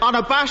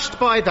 Unabashed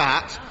by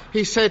that,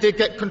 he said he'd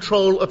get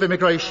control of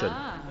immigration.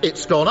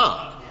 It's gone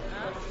up.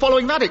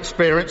 Following that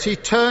experience, he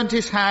turned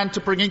his hand to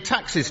bringing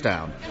taxes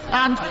down.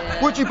 And,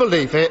 would you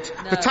believe it,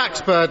 the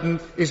tax burden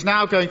is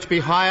now going to be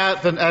higher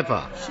than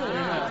ever.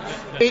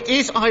 It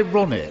is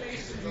ironic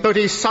that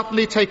he's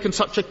suddenly taken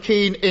such a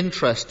keen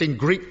interest in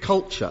Greek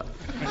culture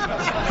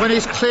when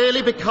he's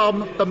clearly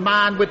become the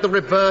man with the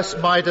reverse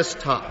Midas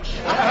touch.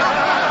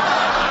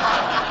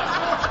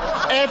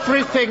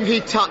 Everything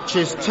he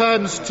touches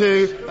turns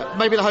to...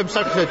 maybe the Home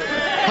Secretary could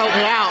help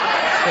me out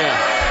here.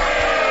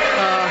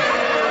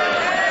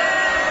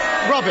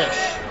 Rubbish.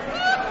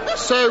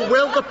 So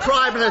will the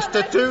Prime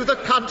Minister do the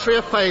country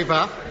a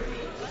favour?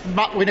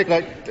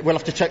 We'll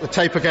have to check the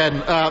tape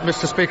again,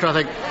 Mr. Speaker, I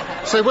think.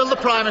 So will the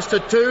Prime Minister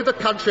do the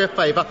country a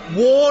favour,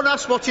 warn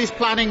us what he's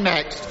planning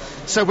next,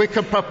 so we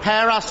can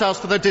prepare ourselves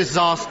for the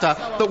disaster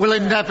that will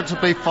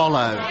inevitably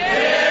follow?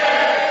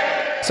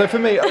 So for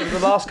me, over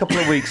the last couple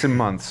of weeks and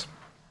months,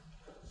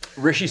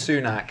 Rishi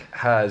Sunak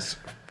has,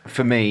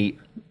 for me,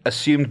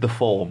 assumed the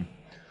form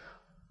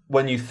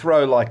when you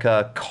throw like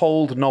a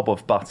cold knob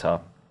of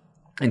butter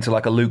into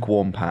like a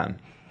lukewarm pan,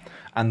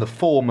 and the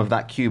form of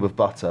that cube of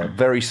butter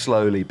very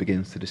slowly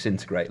begins to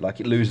disintegrate,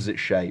 like it loses its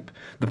shape.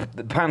 The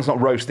pan's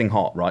not roasting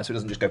hot, right? So it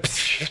doesn't just go...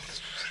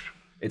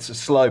 It's a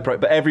slow...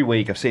 But every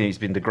week I've seen he's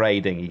been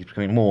degrading. He's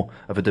becoming more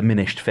of a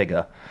diminished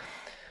figure.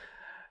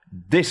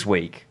 This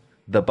week,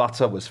 the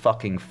butter was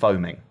fucking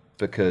foaming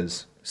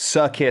because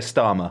Sir Keir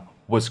Starmer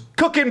was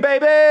cooking,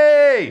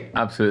 baby!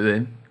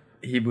 Absolutely.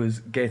 He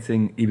was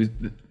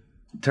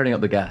turning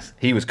up the gas.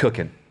 He was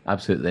cooking.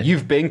 Absolutely.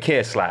 You've been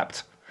Keir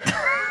slapped.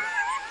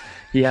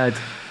 He had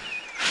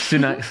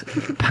Sunak's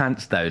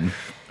pants down.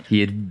 He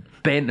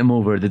had bent him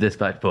over the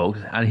dispatch box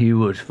and he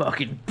was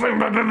fucking...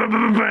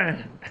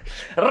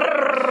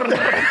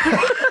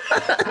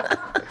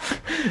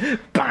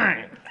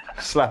 Bang!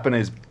 Slapping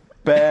his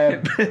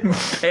bare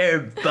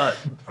butt,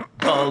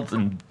 balls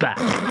and back.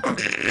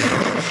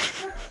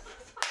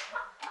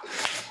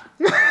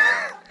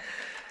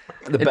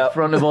 In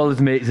front of all his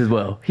mates as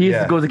well. He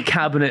has to go to the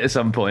cabinet at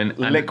some point.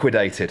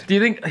 Liquidated. Do you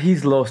think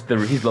he's lost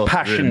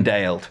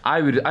Passion-daled.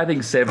 I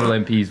think several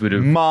MPs would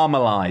have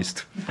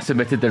marmalised,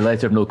 submitted their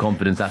letter of no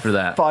confidence after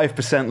that.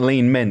 5%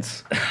 lean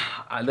mince.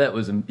 That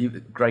was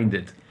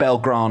grinded.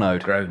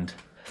 Belgrano'd. Ground.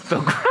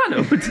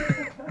 Belgrano'd?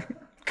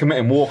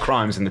 Committing war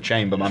crimes in the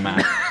chamber, my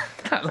man.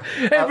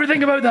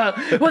 Everything about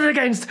that was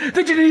against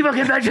the Geneva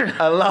Convention.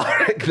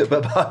 Alaric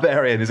the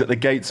Barbarian is at the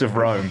gates of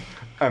Rome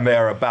and they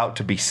are about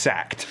to be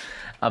sacked.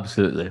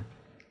 Absolutely.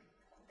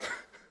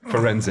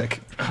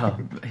 Forensic. Oh,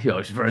 yeah, it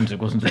was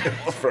forensic, wasn't it? It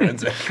was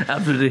forensic.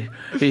 Absolutely.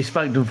 He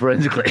spanked him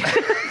forensically.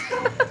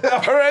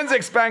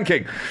 Forensic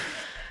spanking.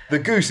 The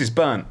goose is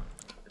burnt.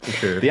 For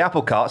sure. The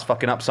apple cart's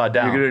fucking upside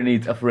down. You're going to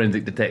need a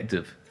forensic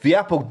detective. The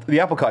apple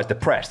cart is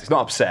depressed. It's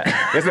not upset. It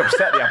hasn't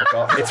upset the apple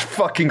cart. It's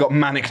fucking got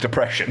manic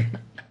depression.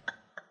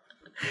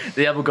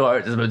 The apple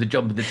cart is about to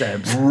jump in the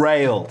Thames.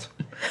 Railed.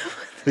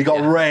 He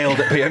got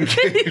railed at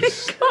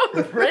PMQs. He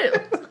got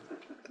railed.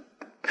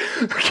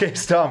 Keir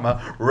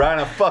Starmer ran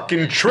a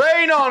fucking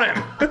train on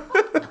him.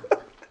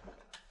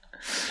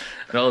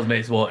 And all his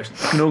mates watched.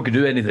 No one could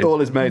do anything. All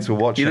his mates were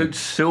watching. He looked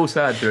so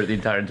sad throughout the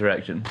entire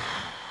interaction.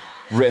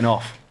 Written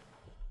off.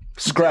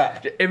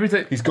 Scrap. Every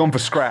time he's gone for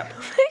scrap.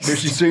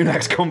 Rishi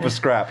Sunak's gone for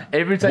scrap.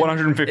 Every time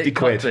 150 it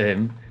quid cut to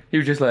him, he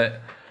was just like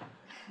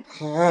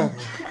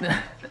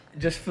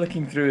just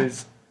flicking through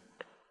his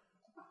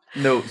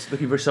notes,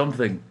 looking for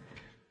something,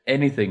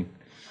 anything.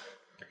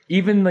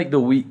 Even like the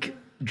weak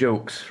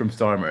jokes from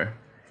Starmer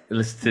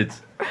elicited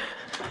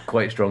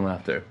quite strong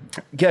laughter.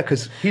 Yeah,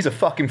 because he's a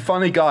fucking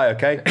funny guy,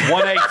 okay?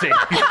 180.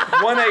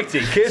 180.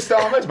 Keir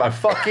Starmer's my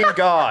fucking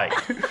guy.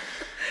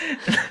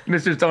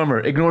 Mr.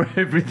 Starmer, ignore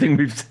everything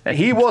we've said.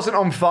 He wasn't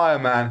on fire,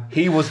 man.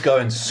 He was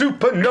going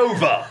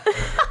supernova.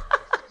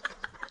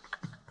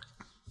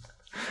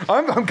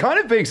 I'm kind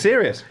of being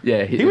serious.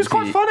 Yeah, he was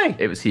quite funny.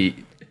 It was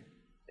he.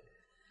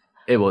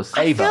 It was.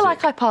 I feel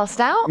like I passed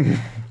out.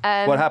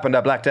 What happened?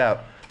 I blacked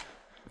out.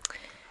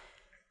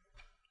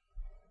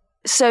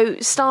 So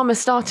Starmer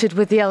started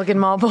with the Elgin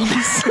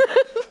marbles.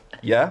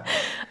 Yeah.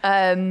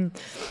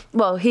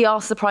 Well, he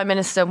asked the Prime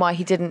Minister why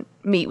he didn't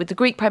meet with the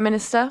Greek Prime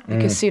Minister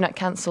because Sunak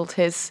cancelled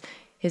his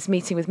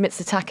meeting with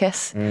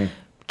Mitsotakis.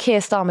 Keir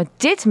Starmer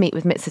did meet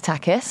with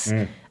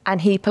Mitsotakis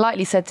and he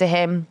politely said to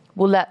him,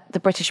 we'll let the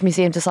British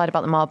Museum decide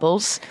about the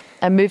marbles,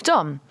 and moved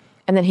on.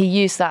 And then he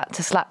used that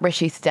to slap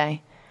Rishi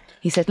today.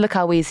 He said, look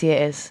how easy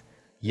it is.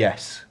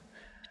 Yes.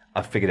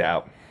 I've figured it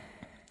out.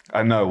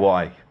 I know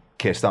why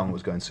Keir Starmer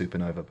was going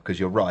supernova,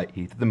 because you're right.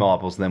 He did the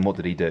marbles, and then what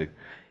did he do?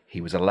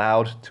 He was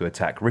allowed to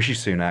attack Rishi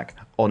Sunak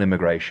on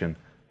immigration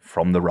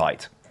from the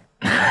right.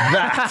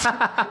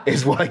 That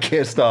is why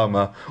Keir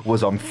Starmer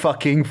was on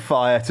fucking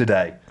fire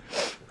today.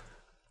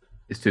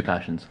 His two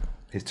passions.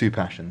 His two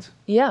passions.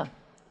 Yeah.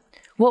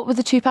 What were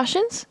the two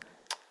passions?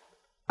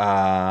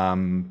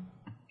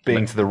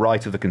 Being to the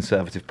right of the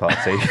Conservative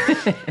Party.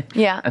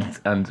 Yeah.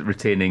 And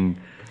retaining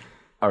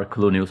our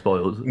colonial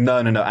spoils. No,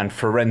 and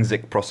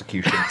forensic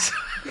prosecutions.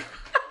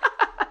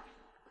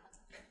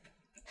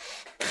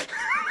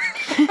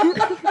 No,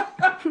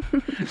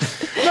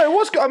 it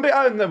was good.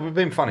 I mean, we've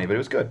been funny, but it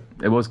was good.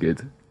 It was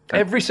good.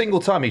 Every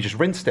single time he just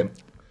rinsed him.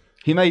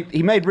 He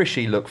made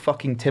Rishi look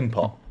fucking tin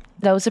pot.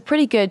 There was a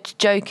pretty good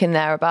joke in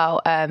there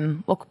about,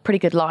 pretty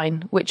good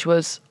line, which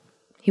was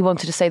he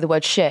wanted to say the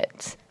word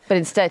shit, but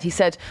instead he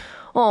said,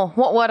 oh,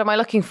 what word am I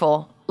looking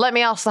for? Let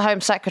me ask the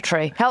Home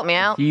Secretary. Help me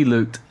out. He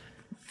looked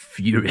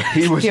furious.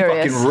 He was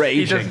fucking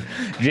raging.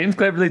 James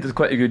cleverly does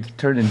quite a good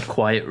turn in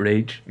quiet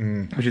rage,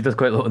 which he does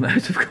quite a lot in the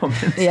House of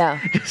Commons.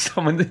 Yeah. Just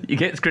someone that he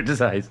gets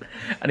criticised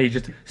and he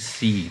just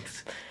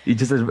seethes.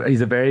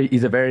 He's a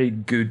very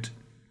good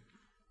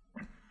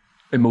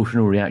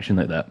emotional reaction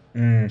like that.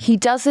 He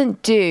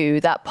doesn't do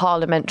that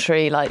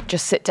parliamentary, like,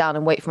 just sit down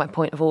and wait for my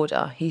point of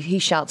order. He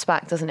shouts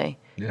back, doesn't he?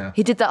 Yeah.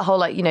 He did that whole,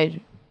 like,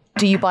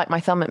 do you bite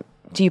your thumb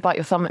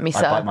at me,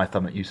 sir? I bite my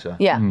thumb at you, sir.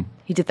 Yeah.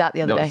 He did that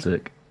the other day. That was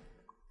sick.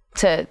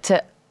 Sorry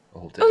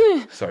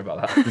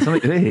about that. Did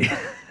something, hey.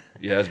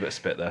 Yeah, there's a bit of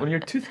spit there. When your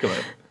tooth come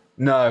out?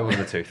 No, it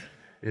wasn't a tooth.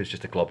 It was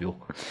just a globule.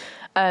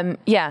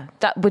 Yeah,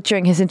 that was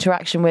during his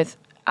interaction with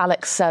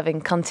Alex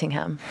serving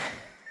Cuntingham.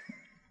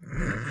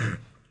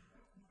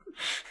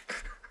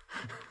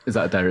 Is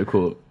that a direct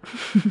quote?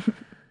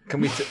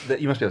 Can we?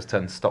 You must be able to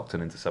turn Stockton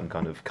into some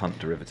kind of cunt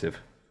derivative.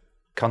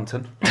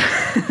 Cunton.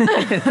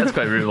 That's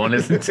quite a rude one,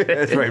 isn't it?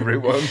 It's a very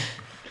rude one.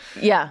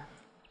 Yeah.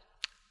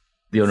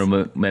 The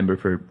honourable member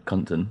for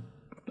Cunton.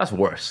 That's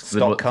worse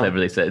than what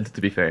cleverly said,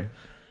 to be fair.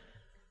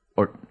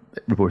 Or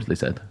reportedly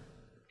said.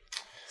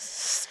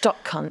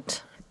 Stock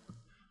cunt.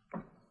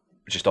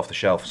 Just off the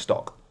shelf,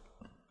 stock.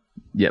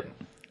 Yep.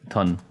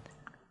 Ton.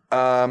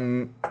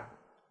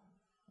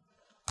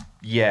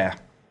 Yeah.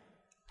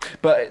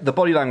 But the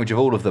body language of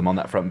all of them on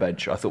that front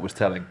bench, I thought was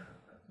telling.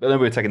 I know we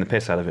were taking the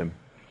piss out of him,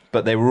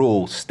 but they were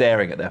all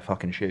staring at their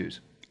fucking shoes.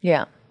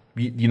 Yeah.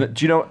 You know?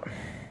 Do you know?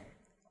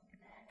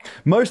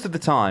 Most of the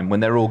time, when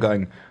they're all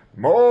going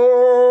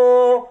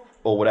 "More"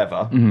 or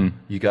whatever,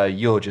 you go,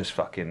 "You're just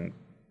fucking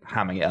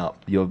hamming it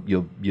up.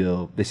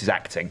 You're. This is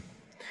acting."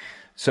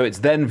 So it's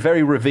then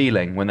very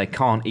revealing when they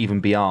can't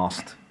even be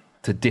asked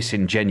to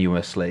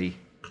disingenuously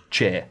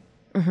cheer,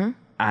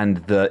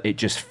 and it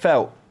just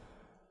felt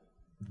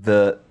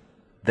that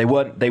they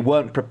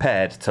weren't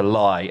prepared to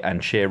lie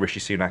and cheer Rishi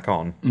Sunak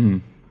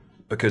on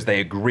because they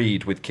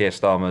agreed with Keir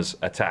Starmer's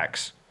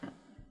attacks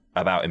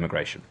about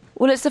immigration.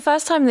 Well, it's the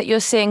first time that you're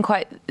seeing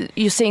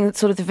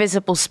sort of the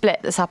visible split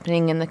that's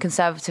happening in the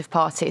Conservative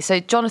Party. So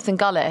Jonathan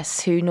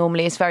Gullis, who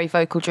normally is very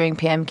vocal during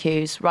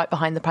PMQs, right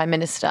behind the Prime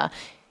Minister,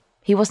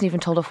 he wasn't even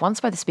told off once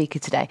by the Speaker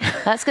today.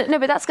 That's going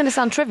to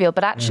sound trivial,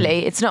 but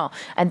actually it's not.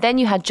 And then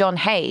you had John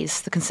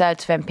Hayes, the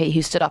Conservative MP,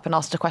 who stood up and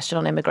asked a question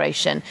on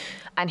immigration.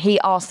 And he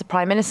asked the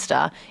Prime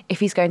Minister if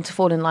he's going to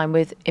fall in line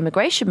with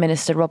Immigration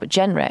Minister Robert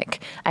Jenrick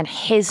and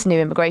his new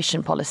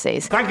immigration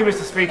policies. Thank you,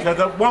 Mr. Speaker.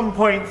 That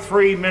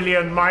 1.3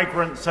 million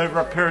migrants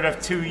over a period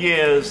of 2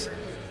 years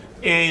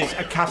is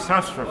a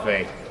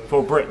catastrophe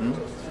for Britain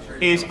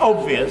is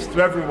obvious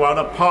to everyone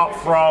apart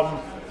from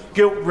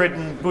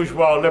guilt-ridden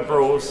bourgeois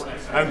liberals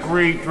and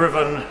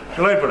greed-driven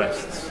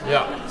globalists.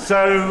 Yeah.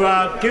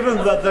 So, given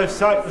that the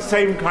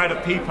same kind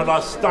of people are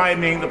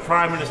stymieing the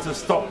Prime Minister's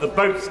Stop the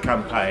Boats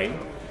campaign,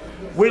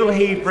 will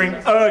he bring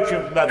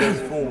urgent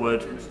measures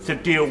forward to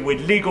deal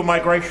with legal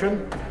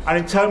migration? And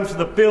in terms of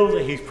the bill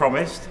that he's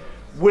promised,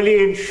 will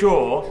he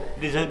ensure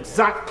it is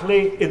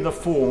exactly in the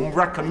form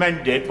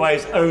recommended by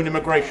his own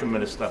immigration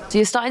minister? So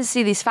you're starting to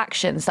see these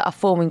factions that are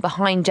forming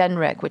behind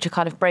Jenrick, which are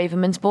kind of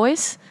Braverman's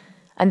boys,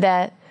 and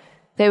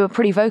they were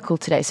pretty vocal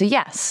today. So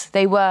yes,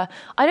 they were.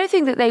 I don't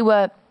think that they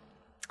were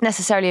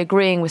necessarily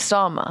agreeing with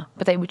Starmer,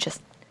 but they were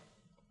just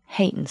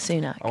hating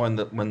Sunak. I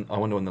wonder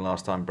when the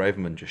last time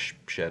Braverman just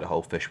shared a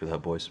whole fish with her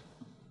boys.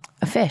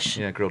 A fish?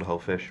 Yeah, grilled a whole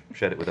fish,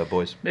 shared it with her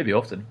boys. Maybe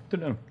often.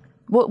 Don't know.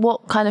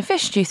 What kind of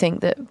fish do you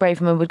think that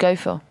Braverman would go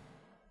for?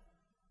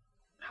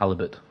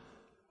 Halibut.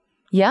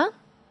 Yeah?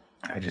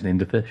 I just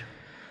named a fish.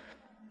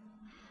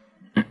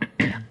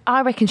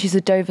 I reckon she's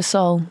a Dover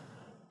sole.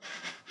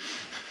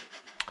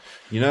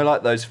 You know,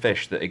 like those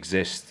fish that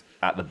exist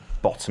at the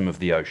bottom of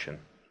the ocean?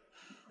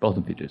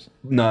 Bottom features?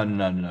 No,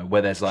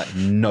 where there's like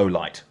no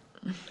light.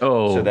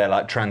 Oh. So they're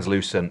like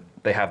translucent.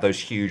 They have those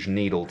huge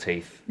needle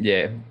teeth.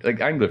 Yeah, like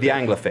anglerfish. The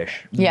anglerfish.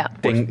 Yeah.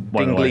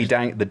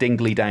 The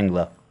dingly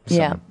dangler.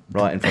 Yeah.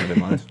 Right in front of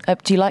him.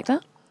 Like do you like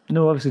that?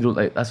 No, obviously don't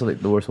like. That's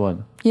like the worst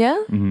one. Yeah?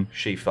 Mm-hmm.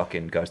 She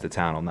fucking goes to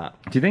town on that.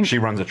 Do you think she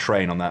runs a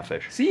train on that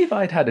fish? See, if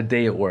I'd had a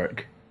day at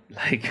work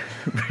like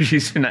Rishi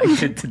Sunak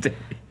did today,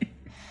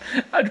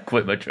 I'd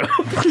quit my job.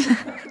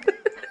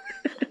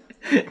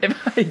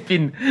 If I'd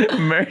been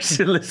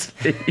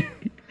mercilessly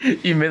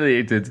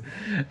humiliated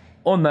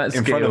on that scale,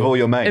 in front of all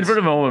your mates, in front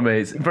of all my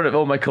mates, in front of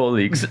all my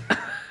colleagues,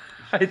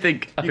 I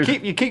think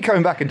you keep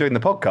coming back and doing the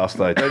podcast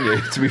though, don't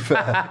you? To be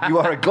fair, you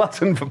are a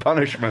glutton for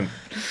punishment.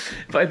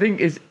 But I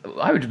think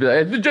I would be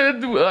like,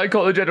 I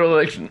call it a general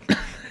election.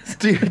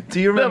 Do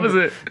you remember? That was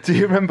it. Do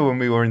you remember when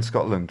we were in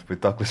Scotland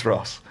with Douglas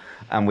Ross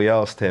and we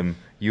asked him,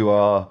 "You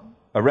are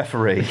a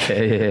referee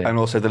and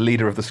also the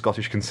leader of the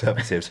Scottish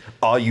Conservatives.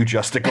 Are you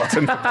just a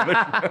glutton for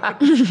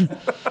punishment?"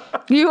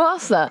 You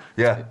asked that?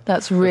 Yeah.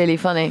 That's really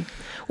funny.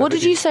 What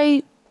did you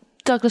say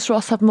Douglas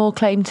Ross had more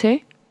claim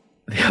to?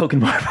 The Elgin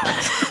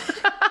Marbles.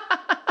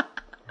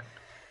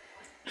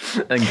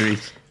 And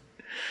Greece.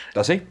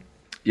 Does he?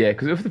 Yeah,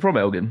 because if they're from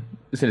Elgin,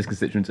 it's in his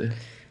constituency.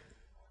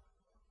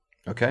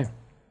 Okay.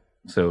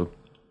 So.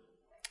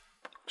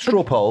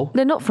 Straw poll.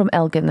 They're not from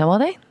Elgin though, are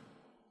they?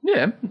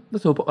 Yeah,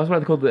 that's why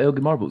they called it the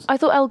Elgin Marbles. I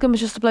thought Elgin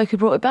was just the bloke who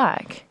brought it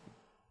back.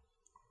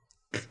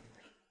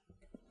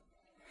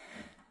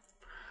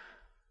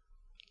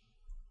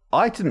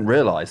 I didn't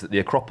realise that the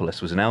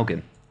Acropolis was in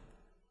Elgin.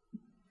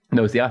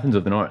 No, it's the Athens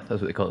of the North.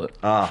 That's what they call it.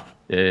 Ah.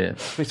 Yeah.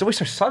 It's always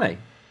so sunny.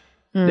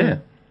 Yeah.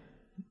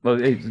 Well,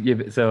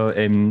 so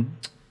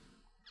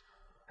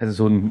has its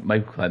own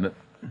microclimate.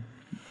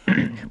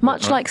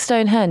 Much like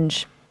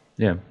Stonehenge.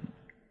 Yeah.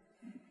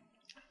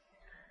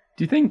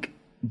 Do you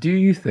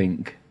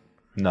think?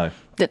 No.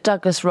 That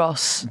Douglas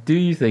Ross. Do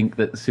you think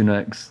that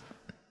Sunak's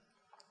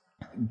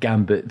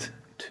gambit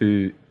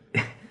to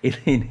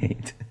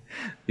alienate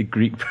the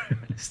Greek Prime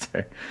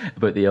Minister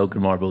about the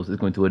Elgin Marbles is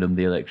going to win him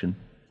the election?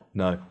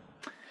 No.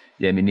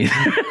 Yeah, me neither.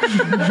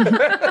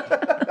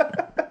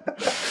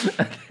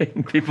 I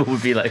think people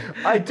would be like...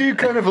 I do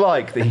kind of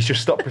like that he's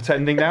just stopped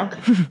pretending now.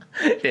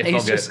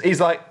 He's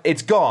like,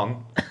 it's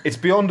gone. It's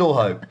beyond all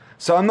hope.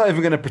 So I'm not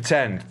even going to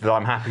pretend that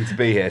I'm happy to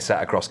be here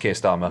sat across Keir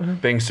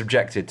Starmer being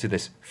subjected to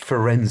this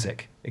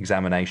forensic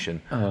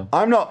examination. Oh.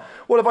 I'm not...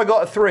 What have I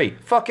got? A 3?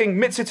 Fucking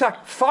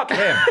Mitsotak. Fuck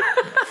him.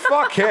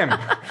 Fuck him.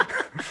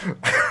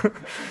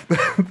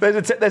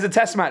 There's a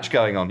test match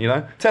going on, you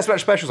know? Test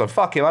match specials on.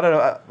 Fuck him. I don't know.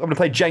 I'm going to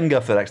play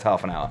Jenga for the next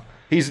half an hour.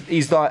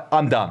 He's like,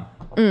 I'm done.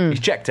 He's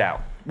checked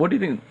out. What do you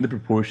think the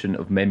proportion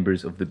of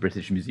members of the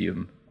British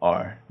Museum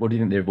are? What do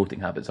you think their voting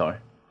habits are?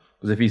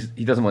 Because if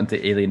he doesn't want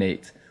to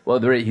alienate... Well,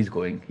 at the rate he's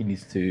going, he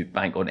needs to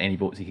bank on any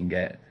votes he can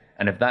get.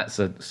 And if that's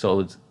a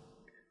solid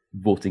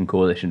voting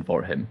coalition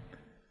for him,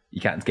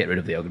 you can't get rid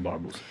of the Elgin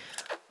Marbles.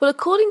 Well,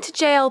 according to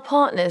JL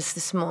Partners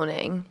this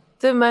morning,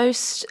 the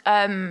most...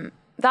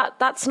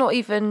 that's not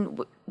even...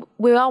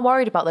 We are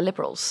worried about the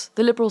Liberals.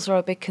 The Liberals are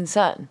a big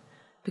concern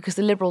because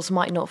the Liberals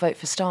might not vote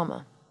for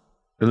Starmer.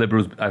 The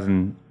Liberals, as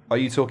in... Are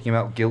you talking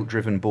about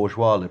guilt-driven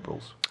bourgeois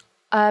Liberals?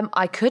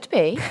 I could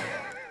be.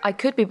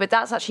 But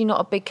that's actually not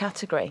a big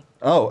category.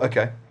 Oh,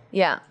 okay.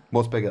 Yeah.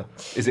 What's bigger?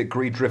 Is it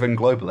greed-driven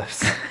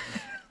globalists?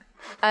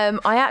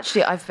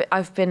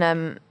 I've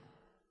been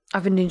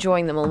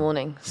enjoying them all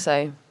morning.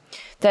 So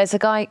there's a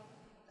guy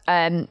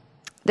hang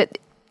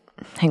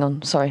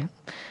on, sorry.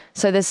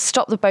 So there's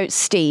Stop the Boat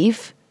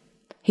Steve.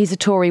 He's a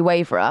Tory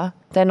waverer.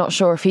 They're not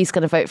sure if he's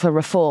going to vote for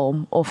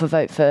Reform or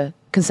vote for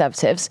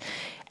Conservatives.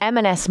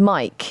 M&S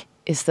Mike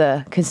is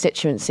the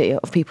constituency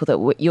of people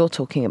that you're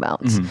talking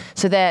about. Mm-hmm.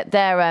 So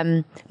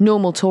they're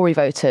normal Tory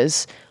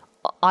voters.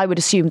 I would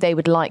assume they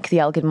would like the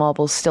Elgin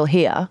Marbles still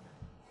here.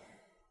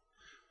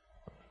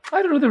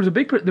 I don't know. There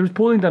was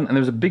polling done, and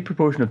there was a big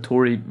proportion of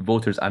Tory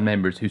voters and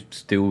members who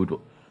still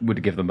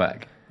would give them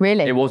back.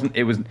 Really?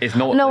 It's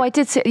not. No, I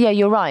did say. Yeah,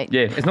 you're right.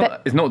 Yeah, it's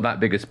not that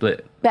big a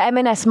split. But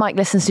M&S Mike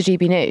listens to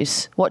GB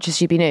News, watches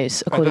GB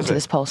News, according to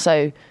this poll.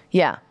 So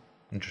yeah.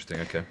 Interesting.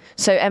 Okay.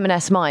 So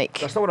M&S Mike.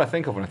 That's not what I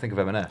think of when I think of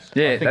M&S.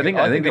 Yeah, I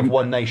think of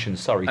One Nation.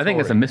 Sorry, I think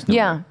it's a misnomer.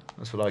 Yeah.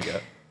 That's what I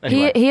get.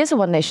 Anyway. He is a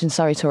One Nation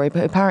sorry Tory,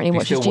 but apparently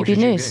watches GB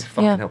News.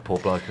 Fucking hell, poor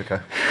bloke. Okay.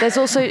 There's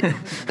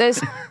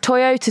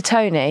Toyota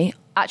Tony.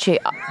 Actually,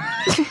 are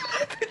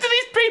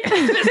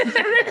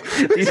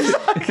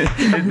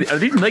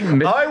these like?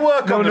 I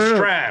work on the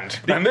Strand,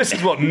 and this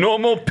is what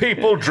normal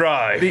people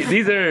drive.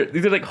 These are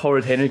like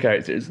Horrid Henry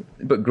characters,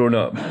 but grown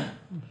up.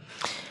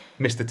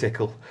 Mr.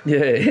 Tickle.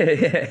 Yeah.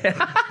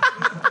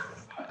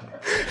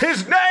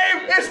 His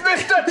name is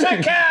Mr.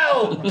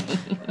 Tickle!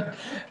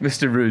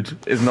 Mr. Rude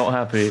is not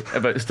happy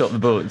about Stop the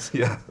Boats.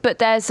 Yeah. But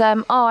there's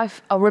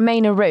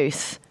Remainer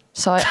Ruth.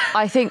 So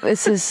I think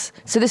this is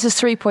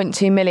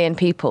 3.2 million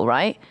people,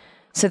 right?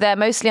 So they're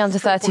mostly under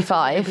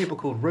 35. People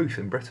called Ruth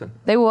in Britain.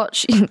 They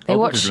watch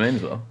Remain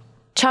as well.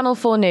 Channel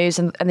 4 News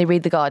and they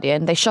read The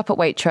Guardian. They shop at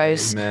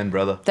Waitrose. Amen,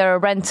 brother. They're a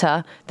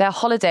renter. Their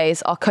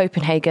holidays are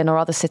Copenhagen or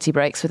other city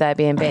breaks with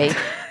Airbnb.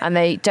 And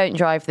they don't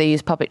drive, they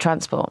use public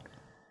transport.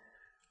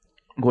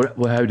 Well,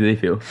 how do they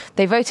feel?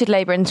 They voted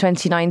Labour in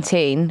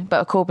 2019, but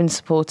a Corbyn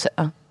supporter...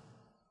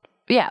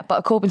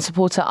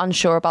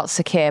 unsure about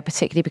Sakir,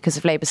 particularly because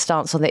of Labour's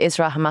stance on the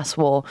Israel-Hamas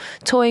war,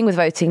 toying with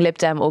voting Lib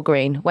Dem or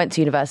Green, went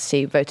to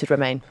university, voted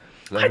Remain.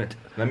 Let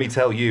me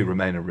tell you,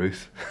 Remainer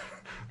Ruth,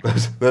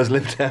 those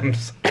Lib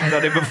Dems have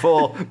done it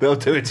before. They'll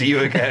do it to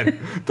you again.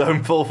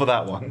 Don't fall for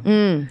that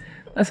one.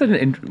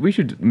 We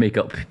should make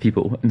up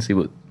people and see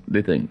what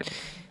they think.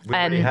 We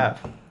already have.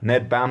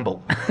 Ned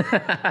Bamble.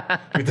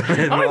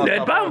 I'm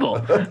Ned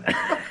Bamble.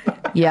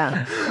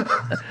 Yeah.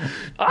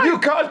 You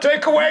can't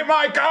take away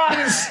my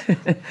guns!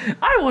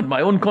 I want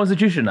my own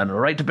constitution and a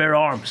right to bear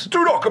arms.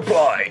 Do not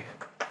comply!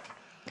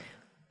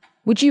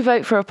 Would you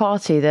vote for a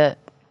party that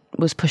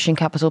was pushing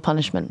capital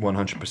punishment?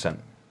 100%.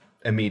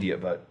 Immediate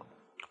vote.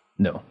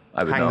 No,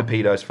 I would not. Hang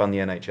the pedos, fund the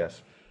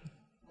NHS.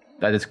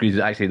 That disagrees.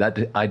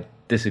 Actually, I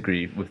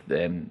disagree with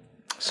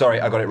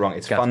Sorry, I got it wrong.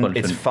 It's fund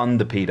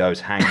the pedos,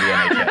 hang the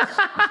NHS.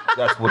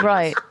 That's what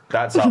it is.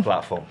 That's our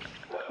platform.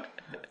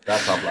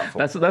 That's our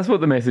platform. That's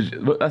what the message.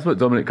 That's what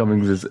Dominic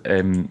Cummings is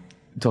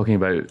talking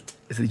about.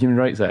 Is it the Human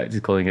Rights Act?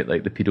 He's calling it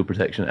like the Pedo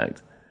Protection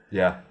Act.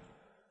 Yeah.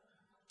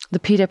 The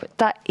pedo.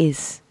 That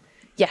is.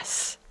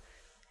 Yes.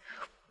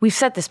 We've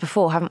said this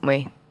before, haven't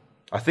we?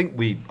 I think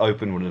we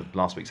opened one of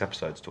last week's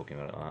episodes talking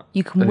about it like that.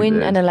 You can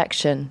win an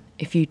election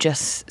if you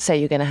just say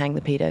you're going to hang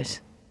the pedos.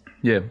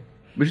 Yeah.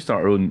 We should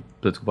start our own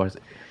political party.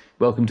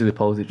 Welcome to the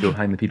Politics Show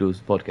Hang the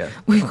Pedos podcast.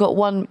 We've got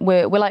one.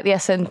 We're like the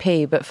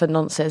SNP, but for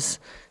nonces.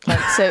 Like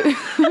so,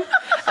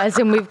 as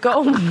in we've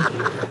got.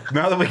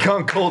 Now that we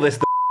can't call this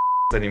the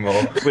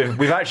anymore,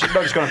 we've actually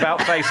not just gone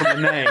about face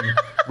on the name.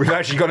 We've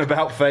actually gone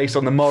about face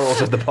on the morals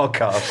of the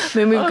podcast. I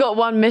mean, we've got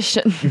one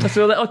mission.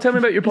 So, tell me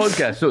about your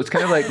podcast. So it's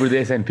kind of like we're the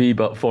SNP,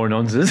 but for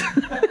nonces.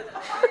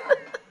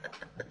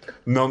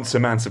 Nonce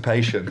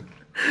emancipation.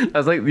 I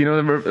was like,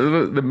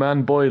 the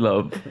man-boy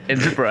love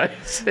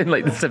enterprise in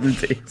like the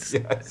 70s.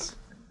 Yes.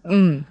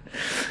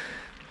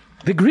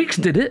 The Greeks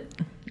did it,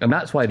 and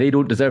that's why they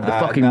don't deserve the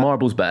fucking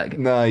marbles back.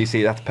 No, you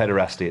see, that's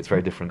pederasty. It's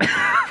very different.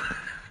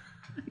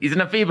 He's an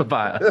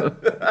amoebophile.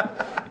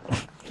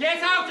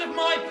 Get out of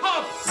my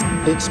pub!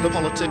 It's the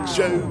Politics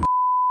Show.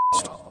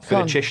 Bit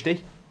of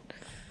Chishti?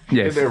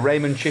 Yes. A bit of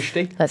Raymond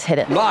Chishti? Let's hit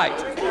it. Right,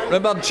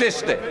 Raymond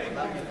Chishti.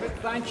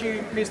 Thank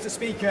you, Mr.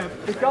 Speaker.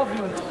 The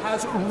government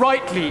has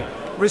rightly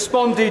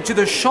responded to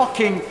the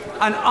shocking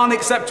and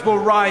unacceptable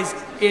rise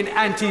in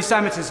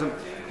anti-Semitism,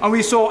 and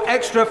we saw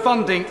extra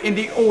funding in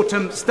the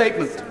autumn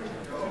statement.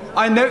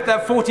 I note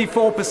that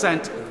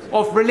 44%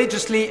 of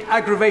religiously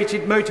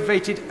aggravated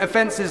motivated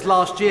offences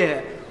last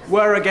year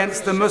were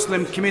against the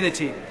Muslim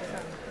community.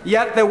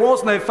 Yet there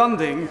was no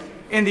funding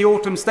in the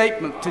autumn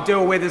statement to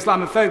deal with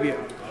Islamophobia.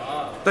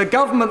 The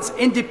government's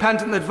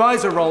independent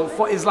advisor role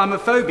for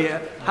Islamophobia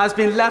has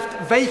been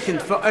left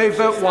vacant for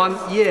over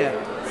 1 year.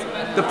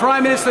 The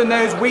Prime Minister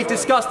knows we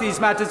discussed these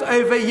matters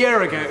over a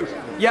year ago,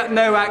 yet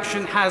no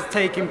action has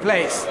taken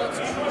place.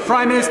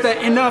 Prime Minister,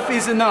 enough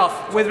is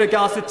enough with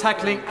regards to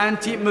tackling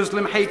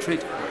anti-Muslim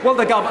hatred. Will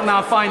the government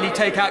now finally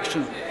take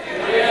action?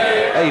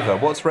 Ava,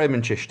 what's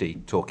Raymond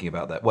Chishti talking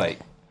about there? Wait,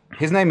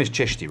 his name is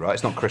Chishti, right?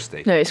 It's not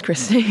Christie. No, it's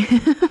Christie.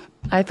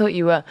 I thought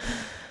you were...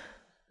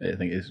 I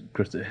think it's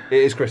Christie. It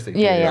is Christie.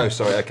 Yeah. Oh,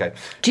 sorry, okay.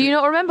 Do you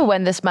not remember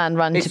when this man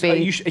ran to be the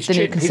new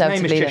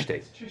Conservative leader? His name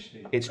is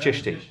Chishti. It's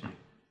Chishti.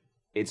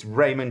 It's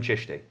Raymond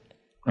Chishti.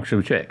 Should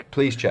we check?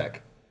 Please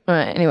check. All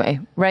right, anyway,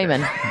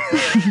 Raymond. No,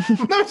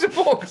 it's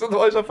important, because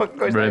otherwise I fucking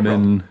go his name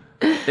Raymond.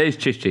 wrong. It is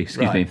Chishti,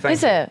 excuse me.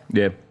 Is it?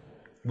 Yeah.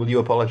 Will you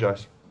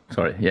apologise?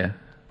 Sorry, yeah.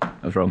 I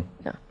was wrong.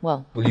 No,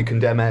 well. Will you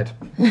condemn Ed?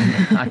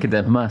 I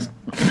condemn Hamas.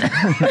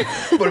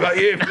 What about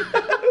you?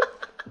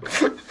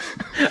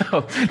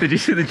 Oh, did you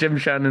see the Jim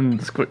Shannon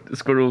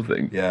squirrel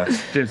thing? Yeah.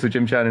 So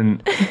Jim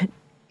Shannon,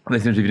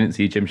 listeners, if you didn't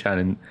see, Jim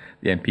Shannon,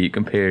 the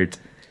MP,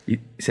 he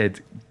said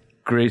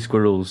grey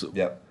squirrels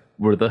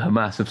were the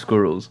Hamas of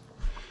squirrels.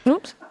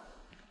 Oops.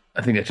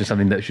 I think that's just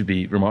something that should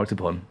be remarked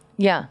upon.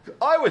 Yeah.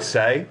 I would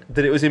say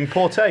that it was in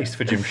poor taste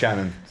for Jim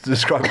Shannon to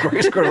describe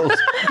grey squirrels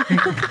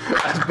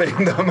as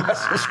being the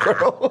Hamas of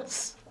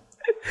squirrels.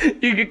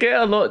 You could get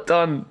a lot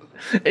done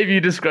if you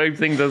describe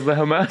things as the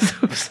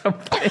Hamas of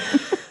something.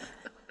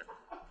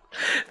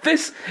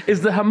 This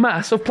is the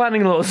Hamas of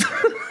planning laws.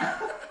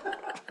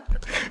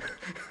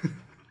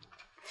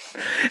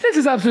 This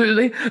is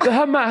absolutely the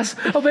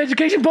Hamas of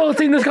education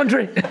policy in this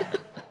country.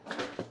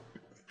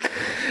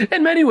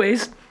 In many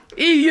ways,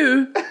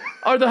 EU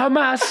are the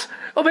Hamas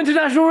of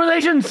international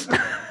relations.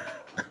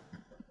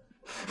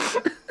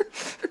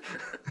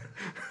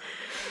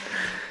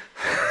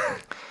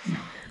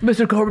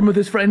 Mr. Corbyn with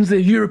his friends,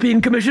 the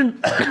European Commission.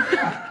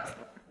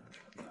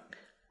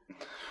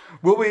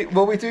 Will we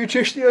do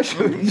Chishti or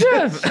should we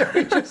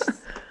just...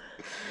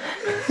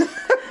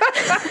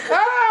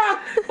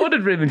 What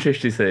did Raymond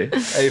Chishti say?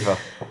 Ava.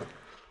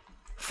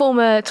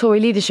 Former Tory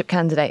leadership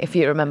candidate, if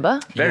you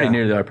remember. Very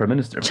nearly our Prime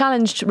Minister.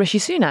 Challenged Rishi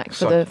Sunak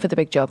for the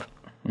big job.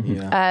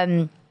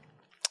 Yeah.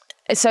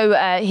 So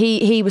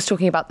he was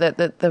talking about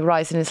the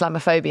rise in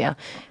Islamophobia.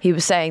 He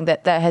was saying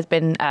that there has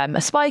been a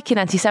spike in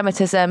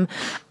anti-Semitism,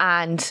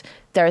 and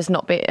there has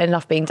not been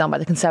enough being done by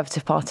the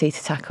Conservative Party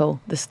to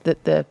tackle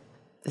the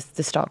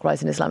stark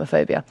rise in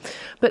Islamophobia.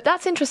 But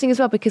that's interesting as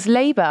well, because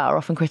Labour are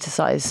often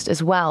criticised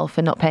as well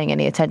for not paying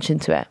any attention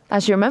to it.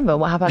 As you remember,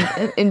 what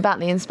happened in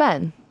Batley and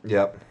Spen?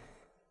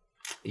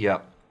 Yeah.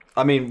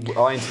 I mean,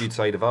 I interviewed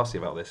Saida Varsi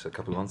about this a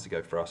couple of months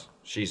ago for us.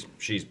 She's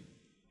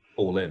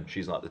all in.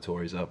 She's like the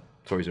Tories are.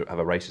 Tories have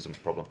a racism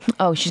problem.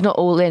 Oh, she's not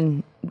all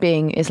in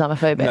being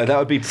Islamophobic. No, that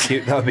would be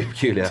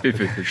peculiar.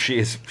 She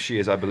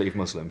is, I believe,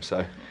 Muslim.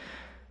 So,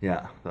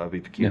 yeah, that would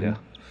be peculiar. Yeah.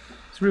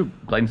 It's a real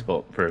blind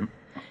spot for him.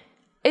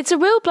 It's a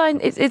real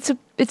blind. It's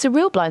a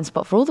real blind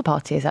spot for all the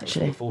parties,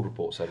 actually. That's what the Ford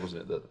report said,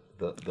 wasn't it?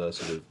 That the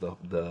sort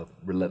of the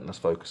relentless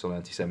focus on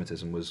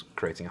anti-Semitism was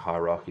creating a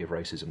hierarchy of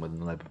racism within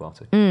the Labour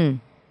Party.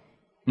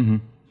 Mm-hmm.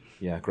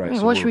 Yeah, great. Yeah,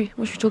 So what should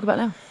we talk about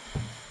now?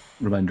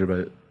 Reminder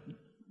about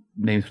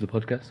names for the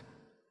podcast.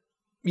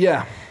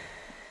 Yeah.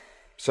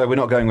 So we're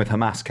not going with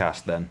Hamas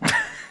cast then.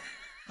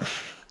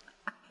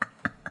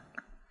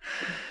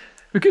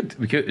 We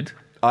could.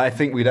 I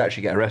think we'd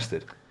actually get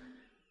arrested.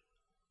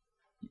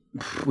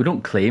 We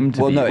don't claim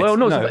to be.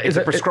 It's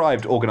a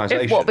prescribed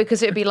organisation. What?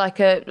 Because it would be like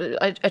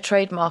a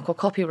trademark or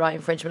copyright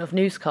infringement of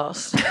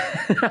newscast.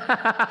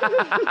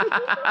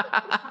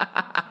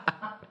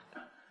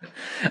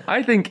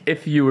 I think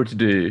if you were to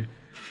do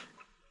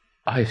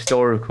a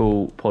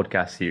historical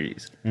podcast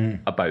series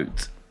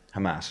about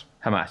Hamas,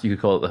 you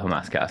could call it the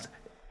Hamas cast.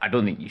 I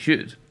don't think you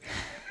should.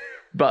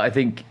 But I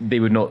think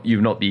you would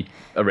not be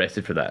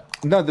arrested for that.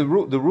 No, the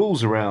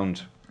rules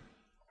around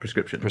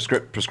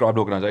prescribed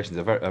organisations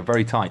are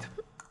very tight.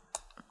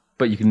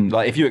 But you can,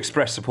 like, if you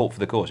express support for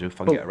the cause, you'll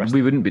fucking get arrested.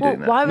 We wouldn't be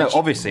doing that. No,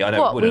 obviously, I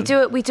know. We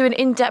do an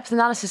in-depth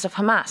analysis of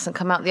Hamas and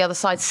come out the other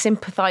side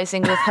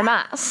sympathising with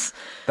Hamas.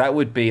 That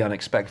would be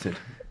unexpected.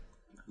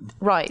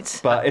 Right.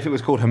 But if it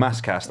was called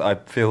Hamas cast, I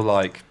feel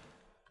like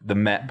the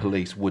Met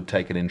Police would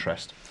take an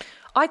interest.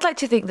 I'd like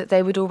to think that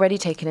they would already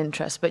take an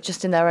interest, but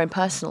just in their own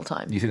personal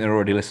time. You think they're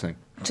already listening?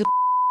 To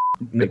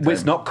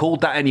It's not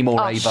called that anymore,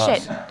 Oh, Ava.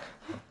 shit.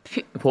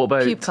 What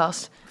about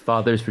Pubecast?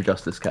 Fathers for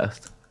Justice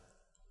cast?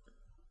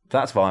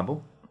 That's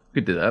viable.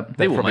 Could do that.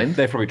 They won't mind.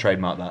 They've probably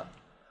trademarked that.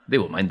 They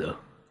won't mind, though.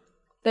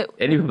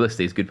 Any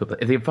publicity is good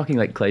publicity. If they're fucking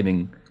like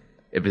claiming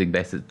everything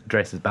best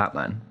dressed as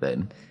Batman,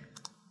 then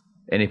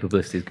any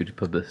publicity is good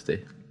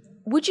publicity.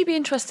 Would you be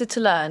interested to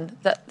learn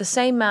that the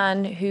same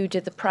man who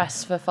did the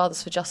press for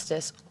Fathers for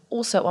Justice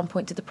also at one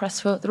point did the press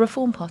for the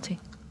Reform Party?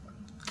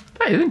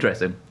 That is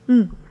interesting.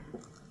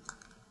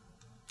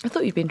 I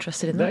thought you'd be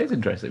interested in that. That is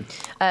interesting.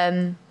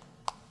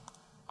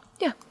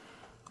 Yeah.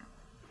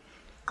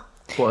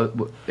 What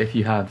if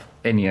you have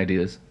any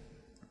ideas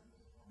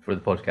for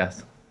the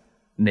podcast?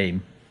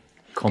 Name,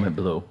 comment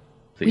below.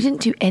 Please. We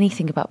didn't do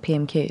anything about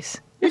PMQs.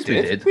 Yes,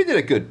 we did. We did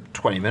a good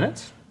 20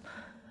 minutes.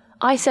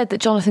 I said that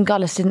Jonathan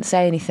Gullis didn't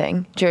say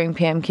anything during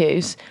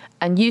PMQs,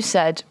 and you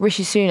said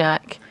Rishi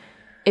Sunak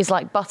is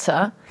like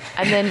butter,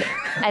 and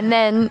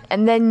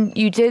then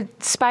you did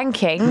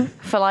spanking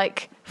for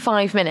like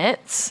 5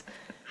 minutes,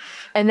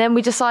 and then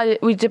we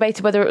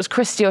debated whether it was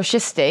Christie or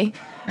Shisty.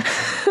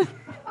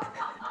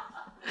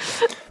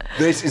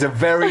 This is a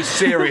very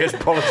serious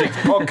politics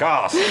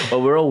podcast.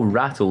 Well, we're all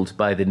rattled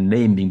by the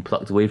name being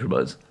plucked away from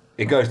us.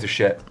 It goes to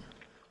shit.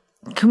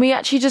 Can we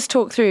actually just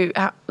talk through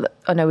how...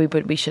 Oh, no,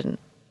 we shouldn't.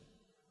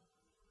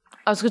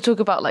 I was going to talk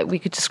about, like, we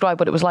could describe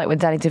what it was like when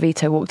Danny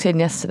DeVito walked in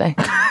yesterday.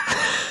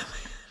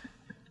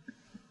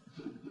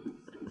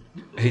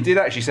 He did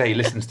actually say he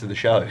listens to the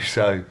show,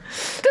 so...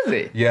 Does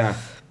he? Yeah.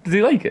 Does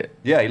he like it?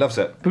 Yeah, he loves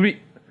it. But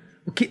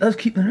let's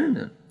keep them in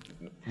it.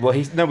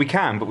 Well, we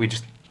can, but we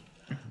just...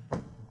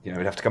 we'd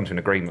have to come to an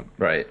agreement.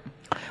 Right.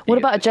 What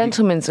about a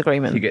gentleman's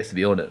agreement? He gets to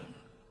be on it.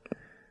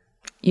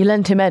 You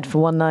lent him Ed for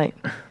one night.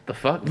 The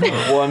fuck?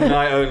 One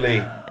night only.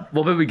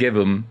 What about we give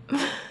him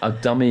a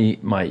dummy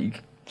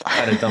mic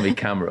and a dummy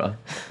camera,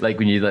 like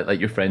when you let like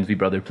your friends, wee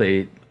brother,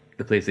 play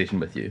the PlayStation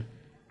with you?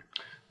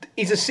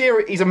 He's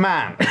a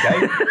man,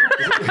 okay?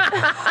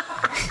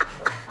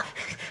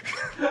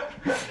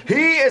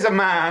 He is a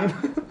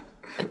man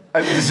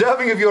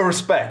deserving of your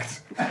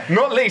respect,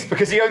 not least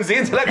because he owns the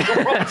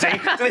intellectual property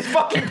to this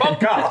fucking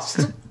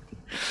podcast.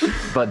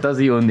 But does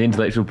he own the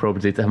intellectual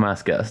property to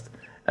Hamascast?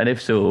 And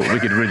if so, we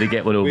could really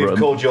get one over him. We've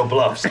called your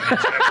bluffs.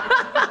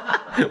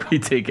 We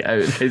take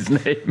out his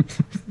name.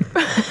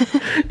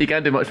 He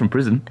can't do much from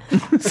prison.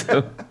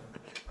 So.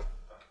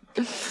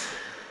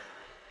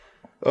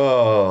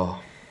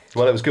 Oh,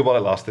 well, it was good while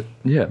it lasted.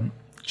 Yeah.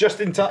 Just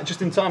in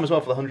time as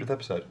well for the 100th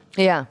episode.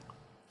 Yeah.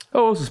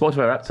 Oh, also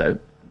Spotify Wrapped's out.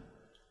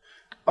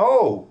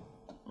 Oh,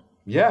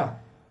 yeah.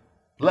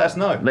 Let us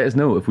know. Let us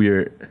know if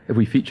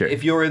we feature.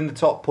 If you're in the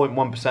top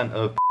 0.1%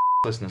 of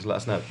listeners, let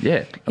us know.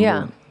 Yeah.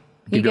 Yeah.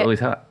 Give you Ollie's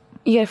hat.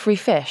 You get a free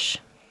fish.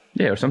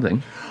 Yeah, or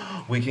something.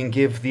 We can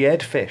give the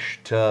Ed fish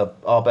to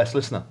our best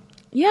listener.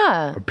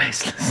 Yeah. Our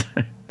best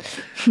listener.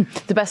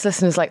 The best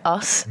listeners like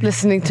us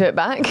listening to it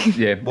back.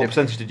 Yeah. What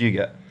percentage did you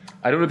get?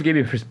 I don't know if you gave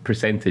me a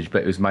percentage,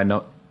 but it was my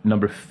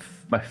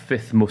my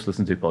fifth most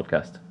listened to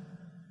podcast.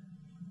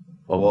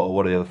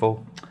 What are the other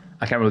four?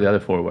 I can't remember the other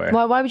four were.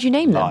 Why would you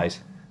name them?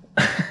 Lies.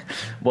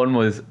 One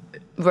was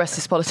The Rest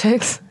is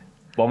Politics.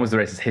 One was The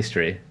Rest is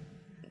History.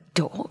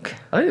 Dog.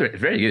 I think they're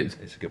very good.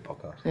 It's a good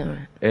podcast. Yeah.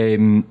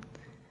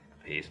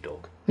 He is a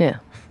dog. Yeah.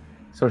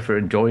 Sorry for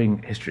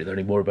enjoying history,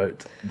 learning more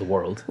about the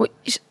world.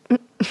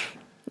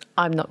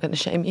 I'm not going to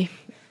shame you.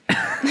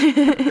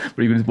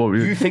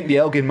 You think the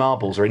Elgin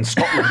marbles are in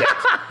Scotland?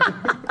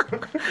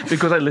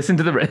 Because I listened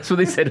to the rest, what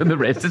they said on The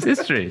Rest is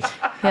History.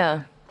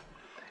 Yeah.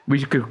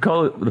 We could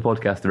call it the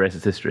podcast The Rest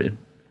is History.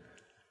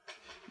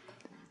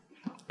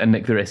 And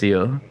Nick, their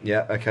SEO.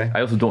 Yeah, okay. I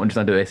also don't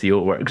understand how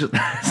SEO works. No,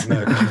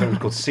 because you thought it was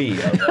called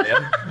CEO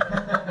earlier.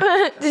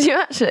 Did you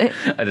actually?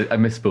 I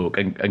misspoke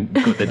and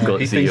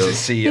got he CEO. Thinks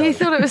it's CEO. He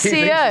thought it was He CEO.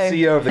 thinks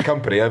the CEO of the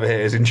company over here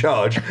is in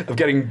charge of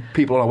getting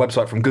people on our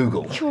website from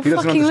Google. You're a He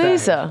doesn't fucking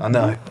understand. loser. I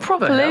know.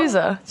 Proper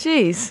loser.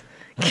 Jeez.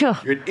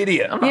 God. You're an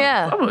idiot. I'm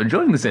not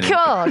enjoying this anymore.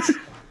 God.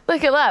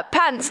 Look at that.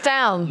 Pants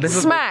down.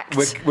 Smacked.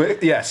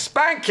 Yeah,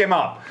 spank him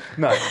up.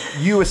 No,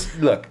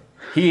 look.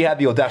 He had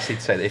the audacity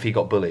to say that if he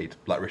got bullied,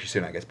 like Rishi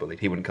Sunak gets bullied,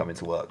 he wouldn't come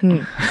into work.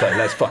 So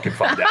let's fucking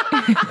find out.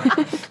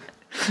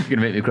 You're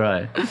gonna make me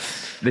cry.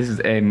 This is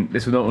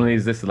not only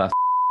is this the last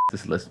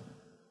this list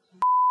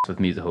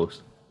with me as a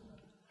host.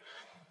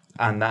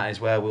 And that is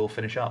where we'll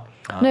finish up.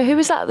 No, who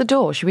was that at the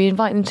door? Should we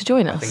invite them to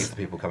join us? I think it's the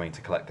people coming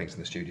to collect things in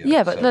the studio.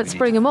 Yeah, but let's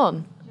bring them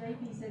on.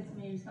 JP said to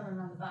me he was coming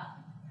around the back.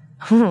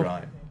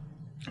 Right.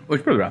 We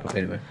should probably wrap up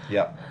anyway.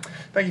 Yeah.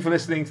 Thank you for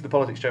listening to the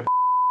Politics Show.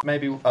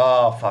 Maybe.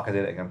 Oh, fuck, I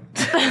did it again.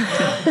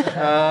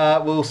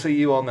 We'll see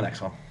you on the next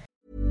one.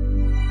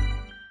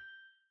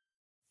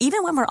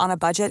 Even when we're on a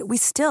budget, we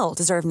still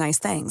deserve nice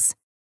things.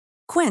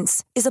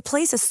 Quince is a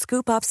place to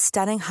scoop up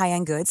stunning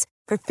high-end goods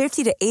for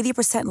 50 to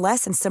 80%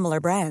 less than similar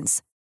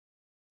brands.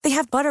 They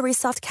have buttery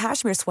soft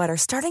cashmere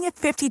sweaters starting at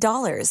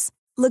 $50,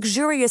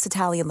 luxurious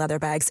Italian leather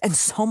bags, and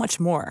so much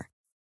more.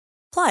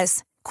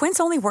 Plus, Quince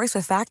only works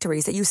with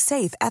factories that use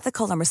safe,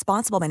 ethical, and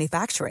responsible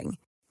manufacturing.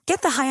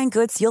 Get the high-end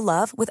goods you'll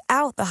love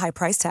without the high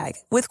price tag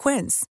with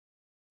Quince.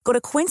 Go to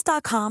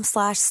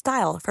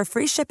quince.com/style for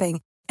free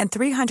shipping and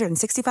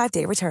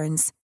 365-day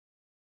returns.